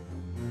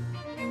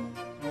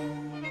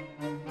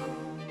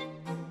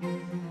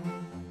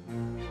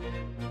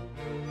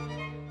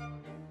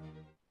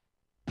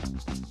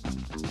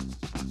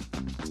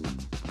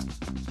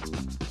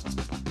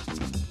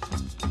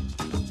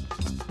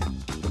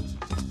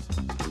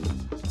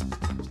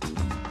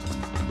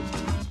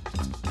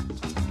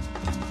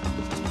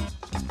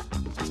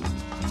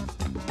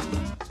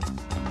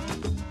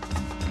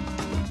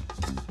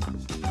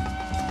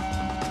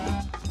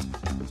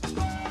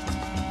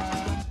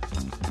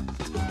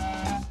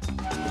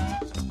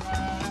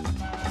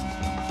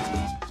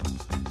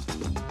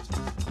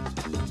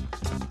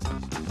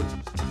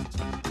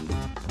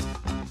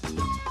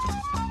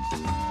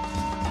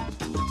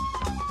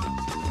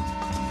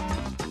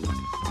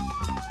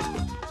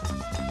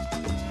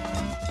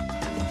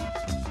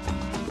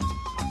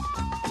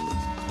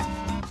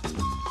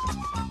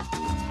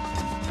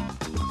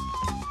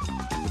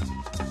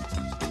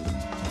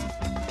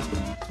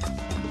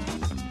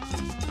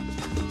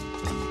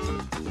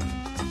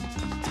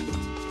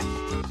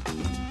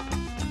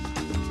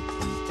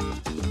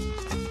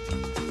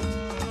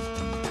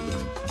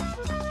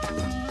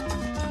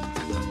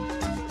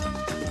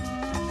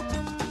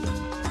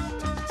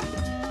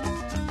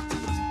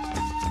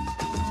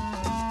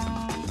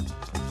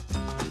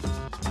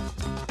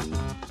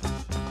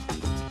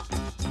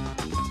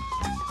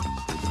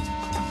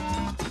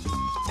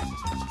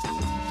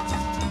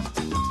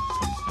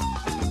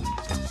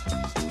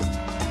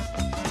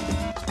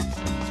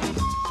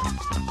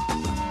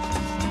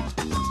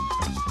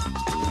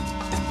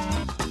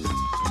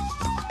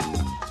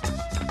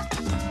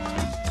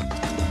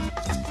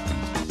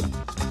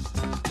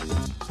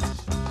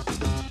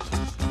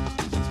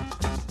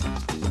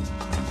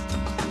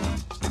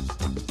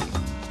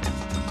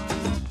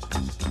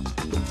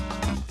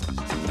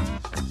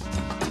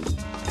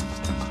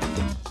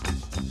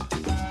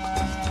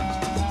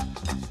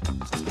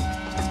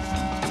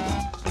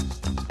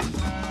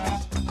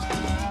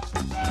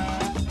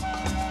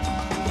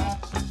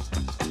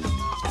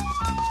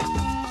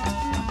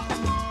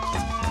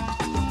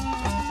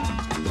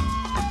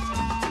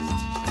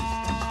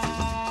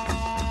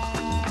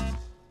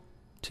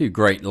 Two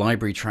great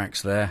library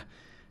tracks there,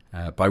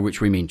 by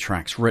which we mean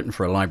tracks written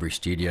for a library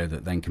studio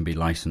that then can be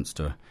licensed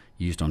or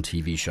used on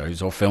TV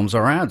shows or films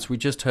or ads. We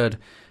just heard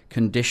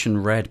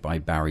Condition Red by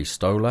Barry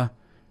Stoller,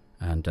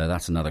 and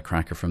that's another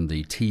cracker from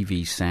the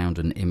TV Sound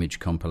and Image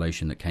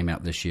compilation that came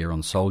out this year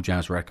on Soul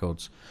Jazz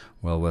Records.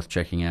 Well worth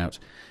checking out.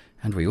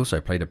 And we also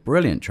played a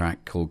brilliant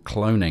track called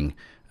Cloning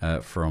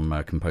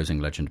from composing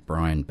legend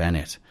Brian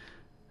Bennett.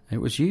 It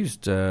was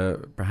used,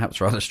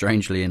 perhaps rather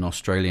strangely, in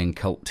Australian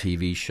cult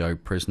TV show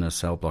Prisoner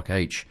Cell Block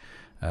H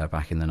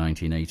back in the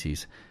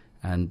 1980s.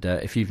 And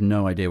if you've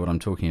no idea what I'm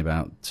talking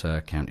about,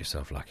 count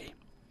yourself lucky.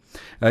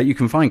 You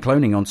can find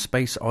Cloning on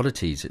Space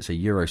Oddities. It's a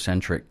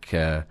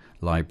Eurocentric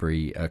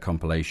library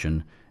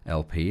compilation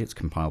LP. It's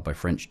compiled by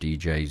French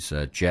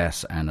DJs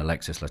Jess and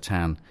Alexis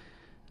Latan.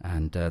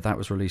 And that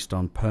was released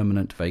on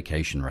Permanent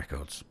Vacation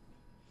Records.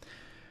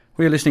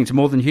 We are listening to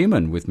More Than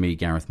Human with me,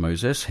 Gareth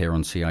Moses, here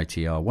on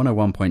CITR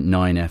 101.9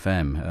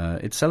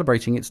 FM. It's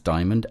celebrating its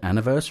diamond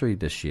anniversary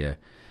this year.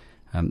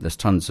 There's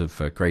tons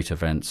of great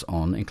events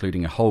on,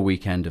 including a whole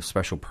weekend of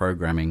special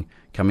programming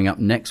coming up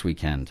next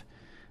weekend.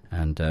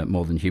 And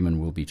More Than Human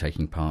will be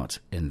taking part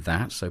in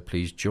that, so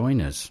please join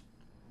us.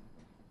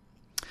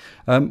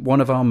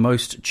 One of our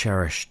most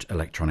cherished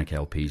electronic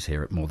LPs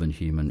here at More Than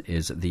Human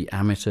is The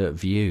Amateur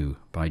View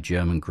by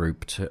German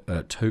group Tu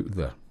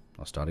Rococo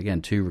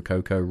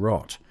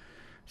Rot.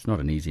 It's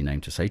not an easy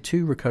name to say,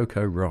 Tu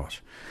Rococo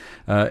Rot.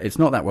 It's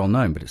not that well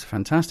known, but it's a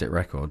fantastic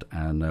record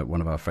and one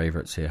of our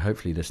favourites here.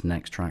 Hopefully this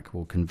next track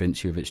will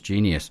convince you of its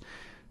genius.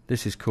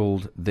 This is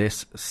called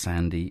This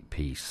Sandy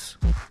Piece.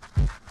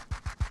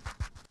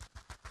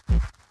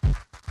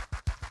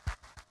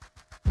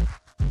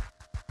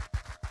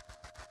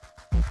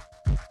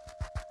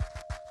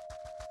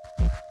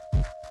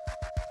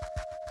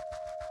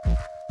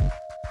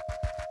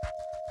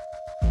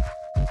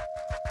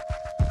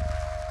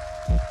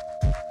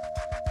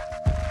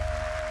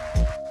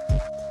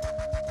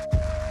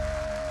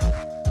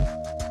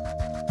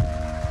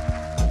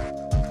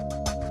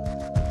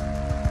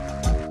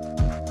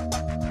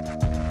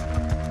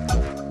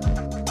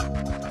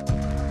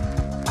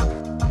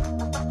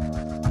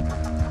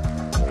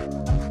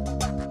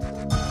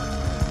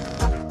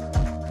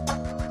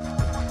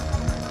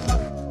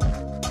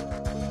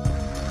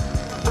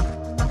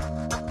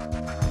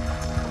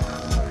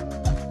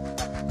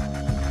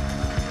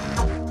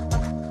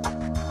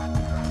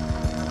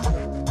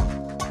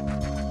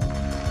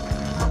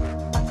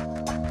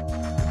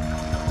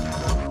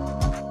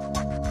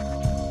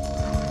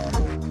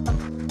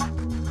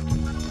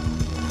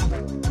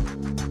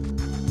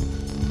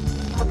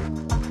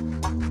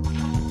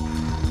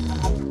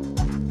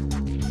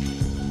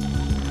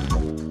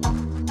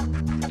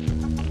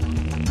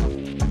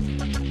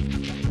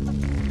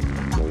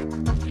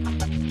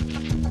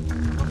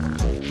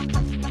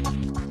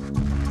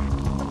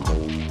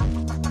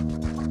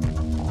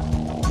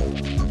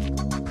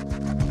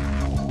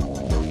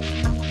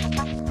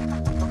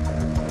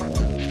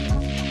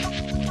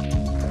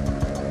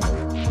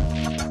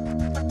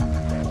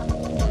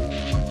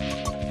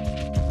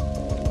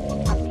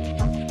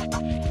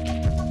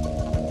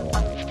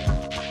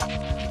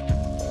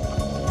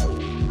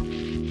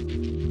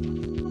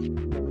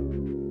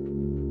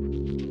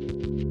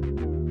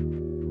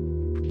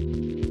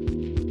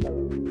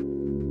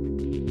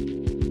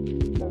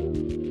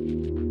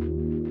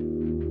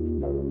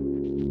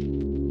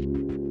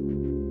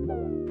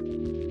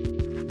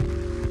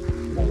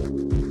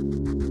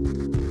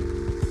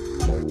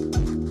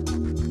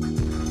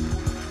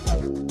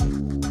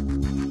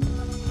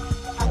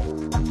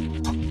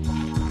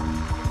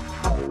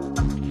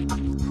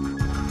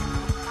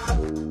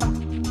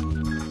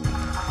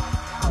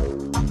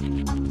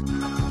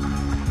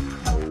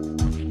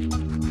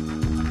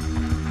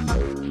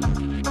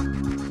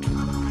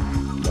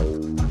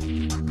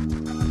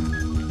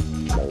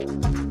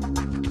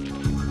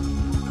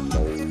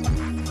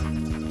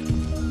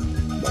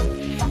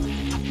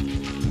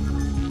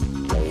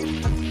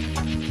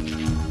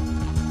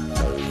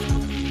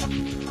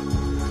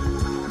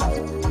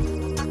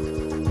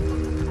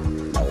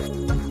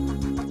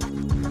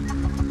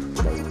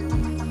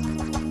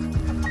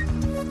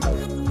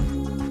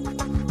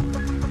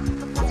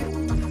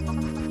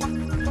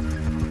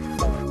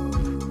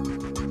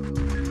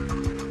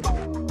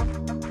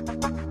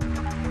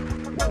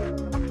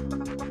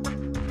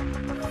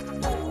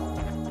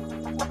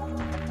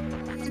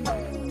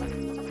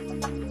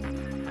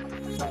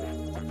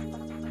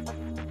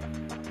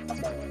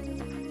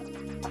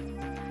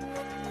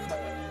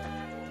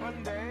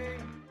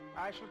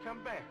 I shall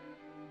come back.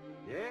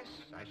 Yes,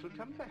 I shall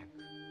come back.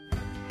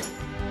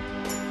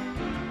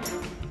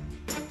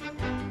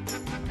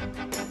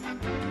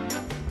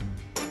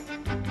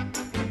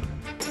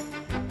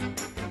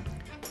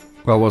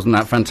 Well, wasn't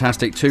that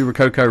fantastic too?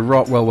 Rococo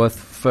Rock, well worth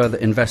further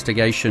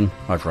investigation.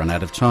 I've run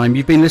out of time.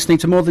 You've been listening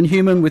to More Than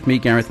Human with me,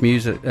 Gareth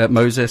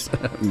Moses.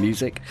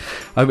 Music.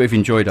 I hope you've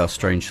enjoyed our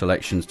strange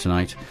selections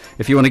tonight.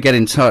 If you want to get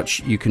in touch,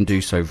 you can do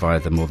so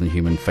via the More Than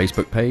Human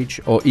Facebook page,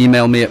 or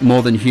email me at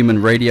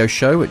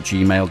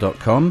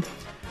morethanhumanradioshow@gmail.com,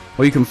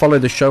 or you can follow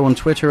the show on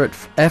Twitter at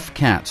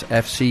FCAT,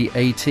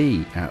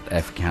 FCAT, at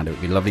FCAT. It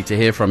would be lovely to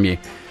hear from you.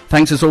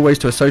 Thanks as always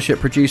to associate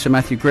producer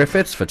Matthew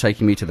Griffiths for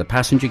taking me to the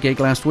Passenger gig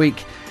last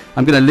week.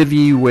 I'm going to leave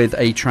you with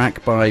a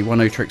track by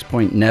One Tricks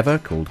Point Never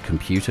called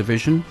Computer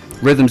Vision.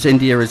 Rhythms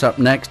India is up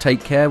next.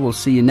 Take care. We'll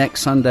see you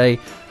next Sunday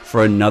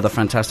for another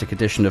fantastic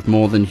edition of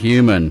More Than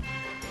Human.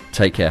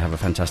 Take care. Have a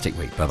fantastic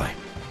week. Bye-bye.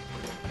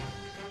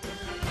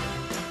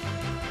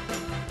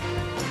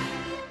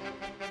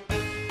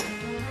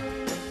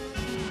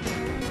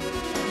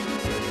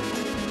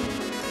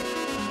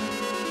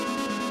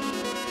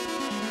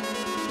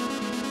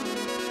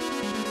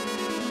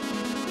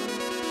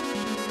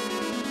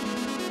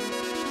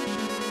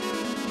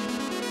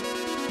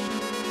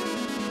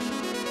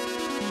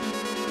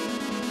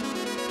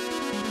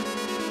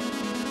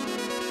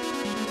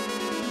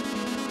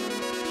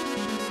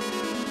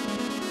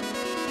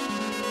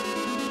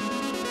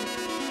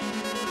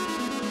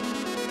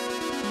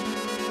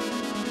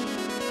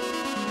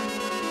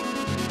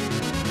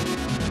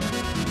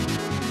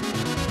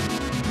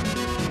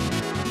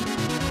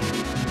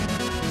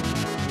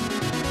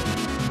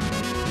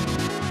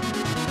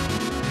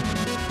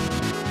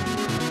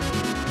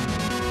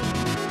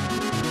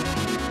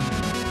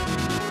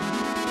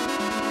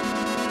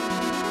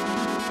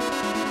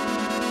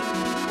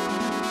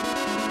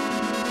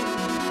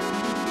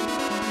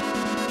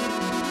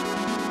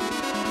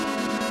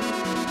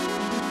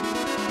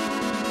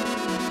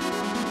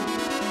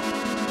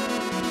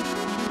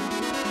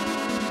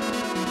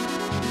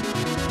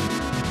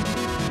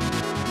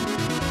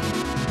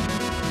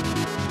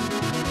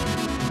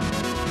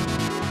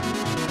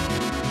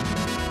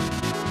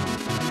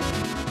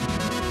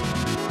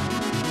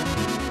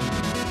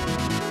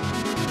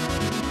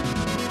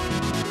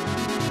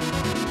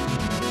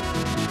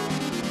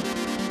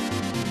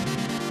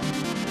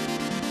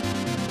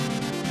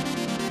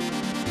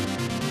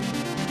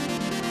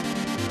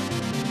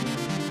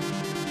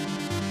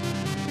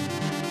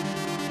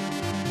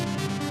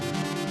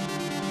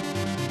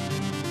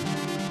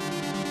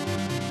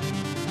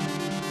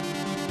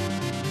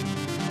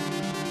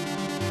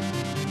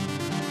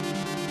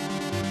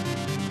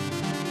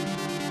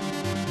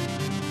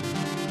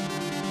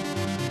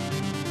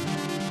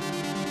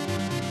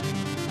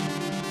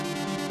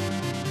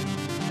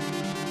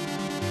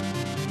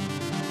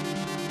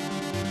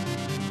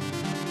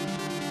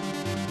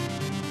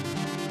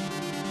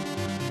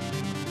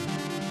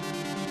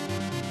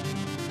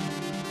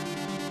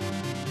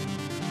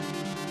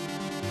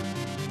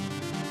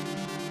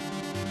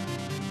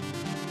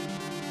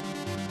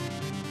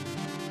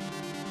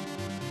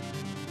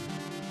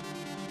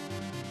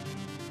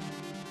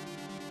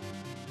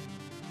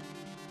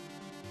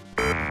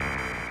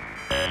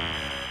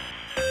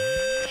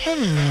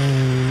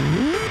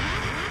 Hello.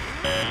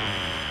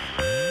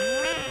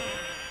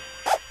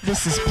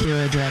 This is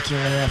Pura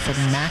Dracula from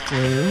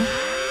Maclu,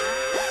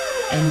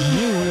 and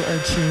you are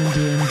tuned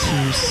in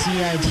to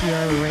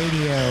CITR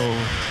Radio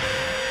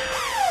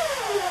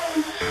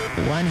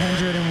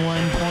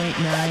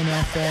 101.9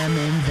 FM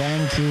in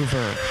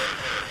Vancouver.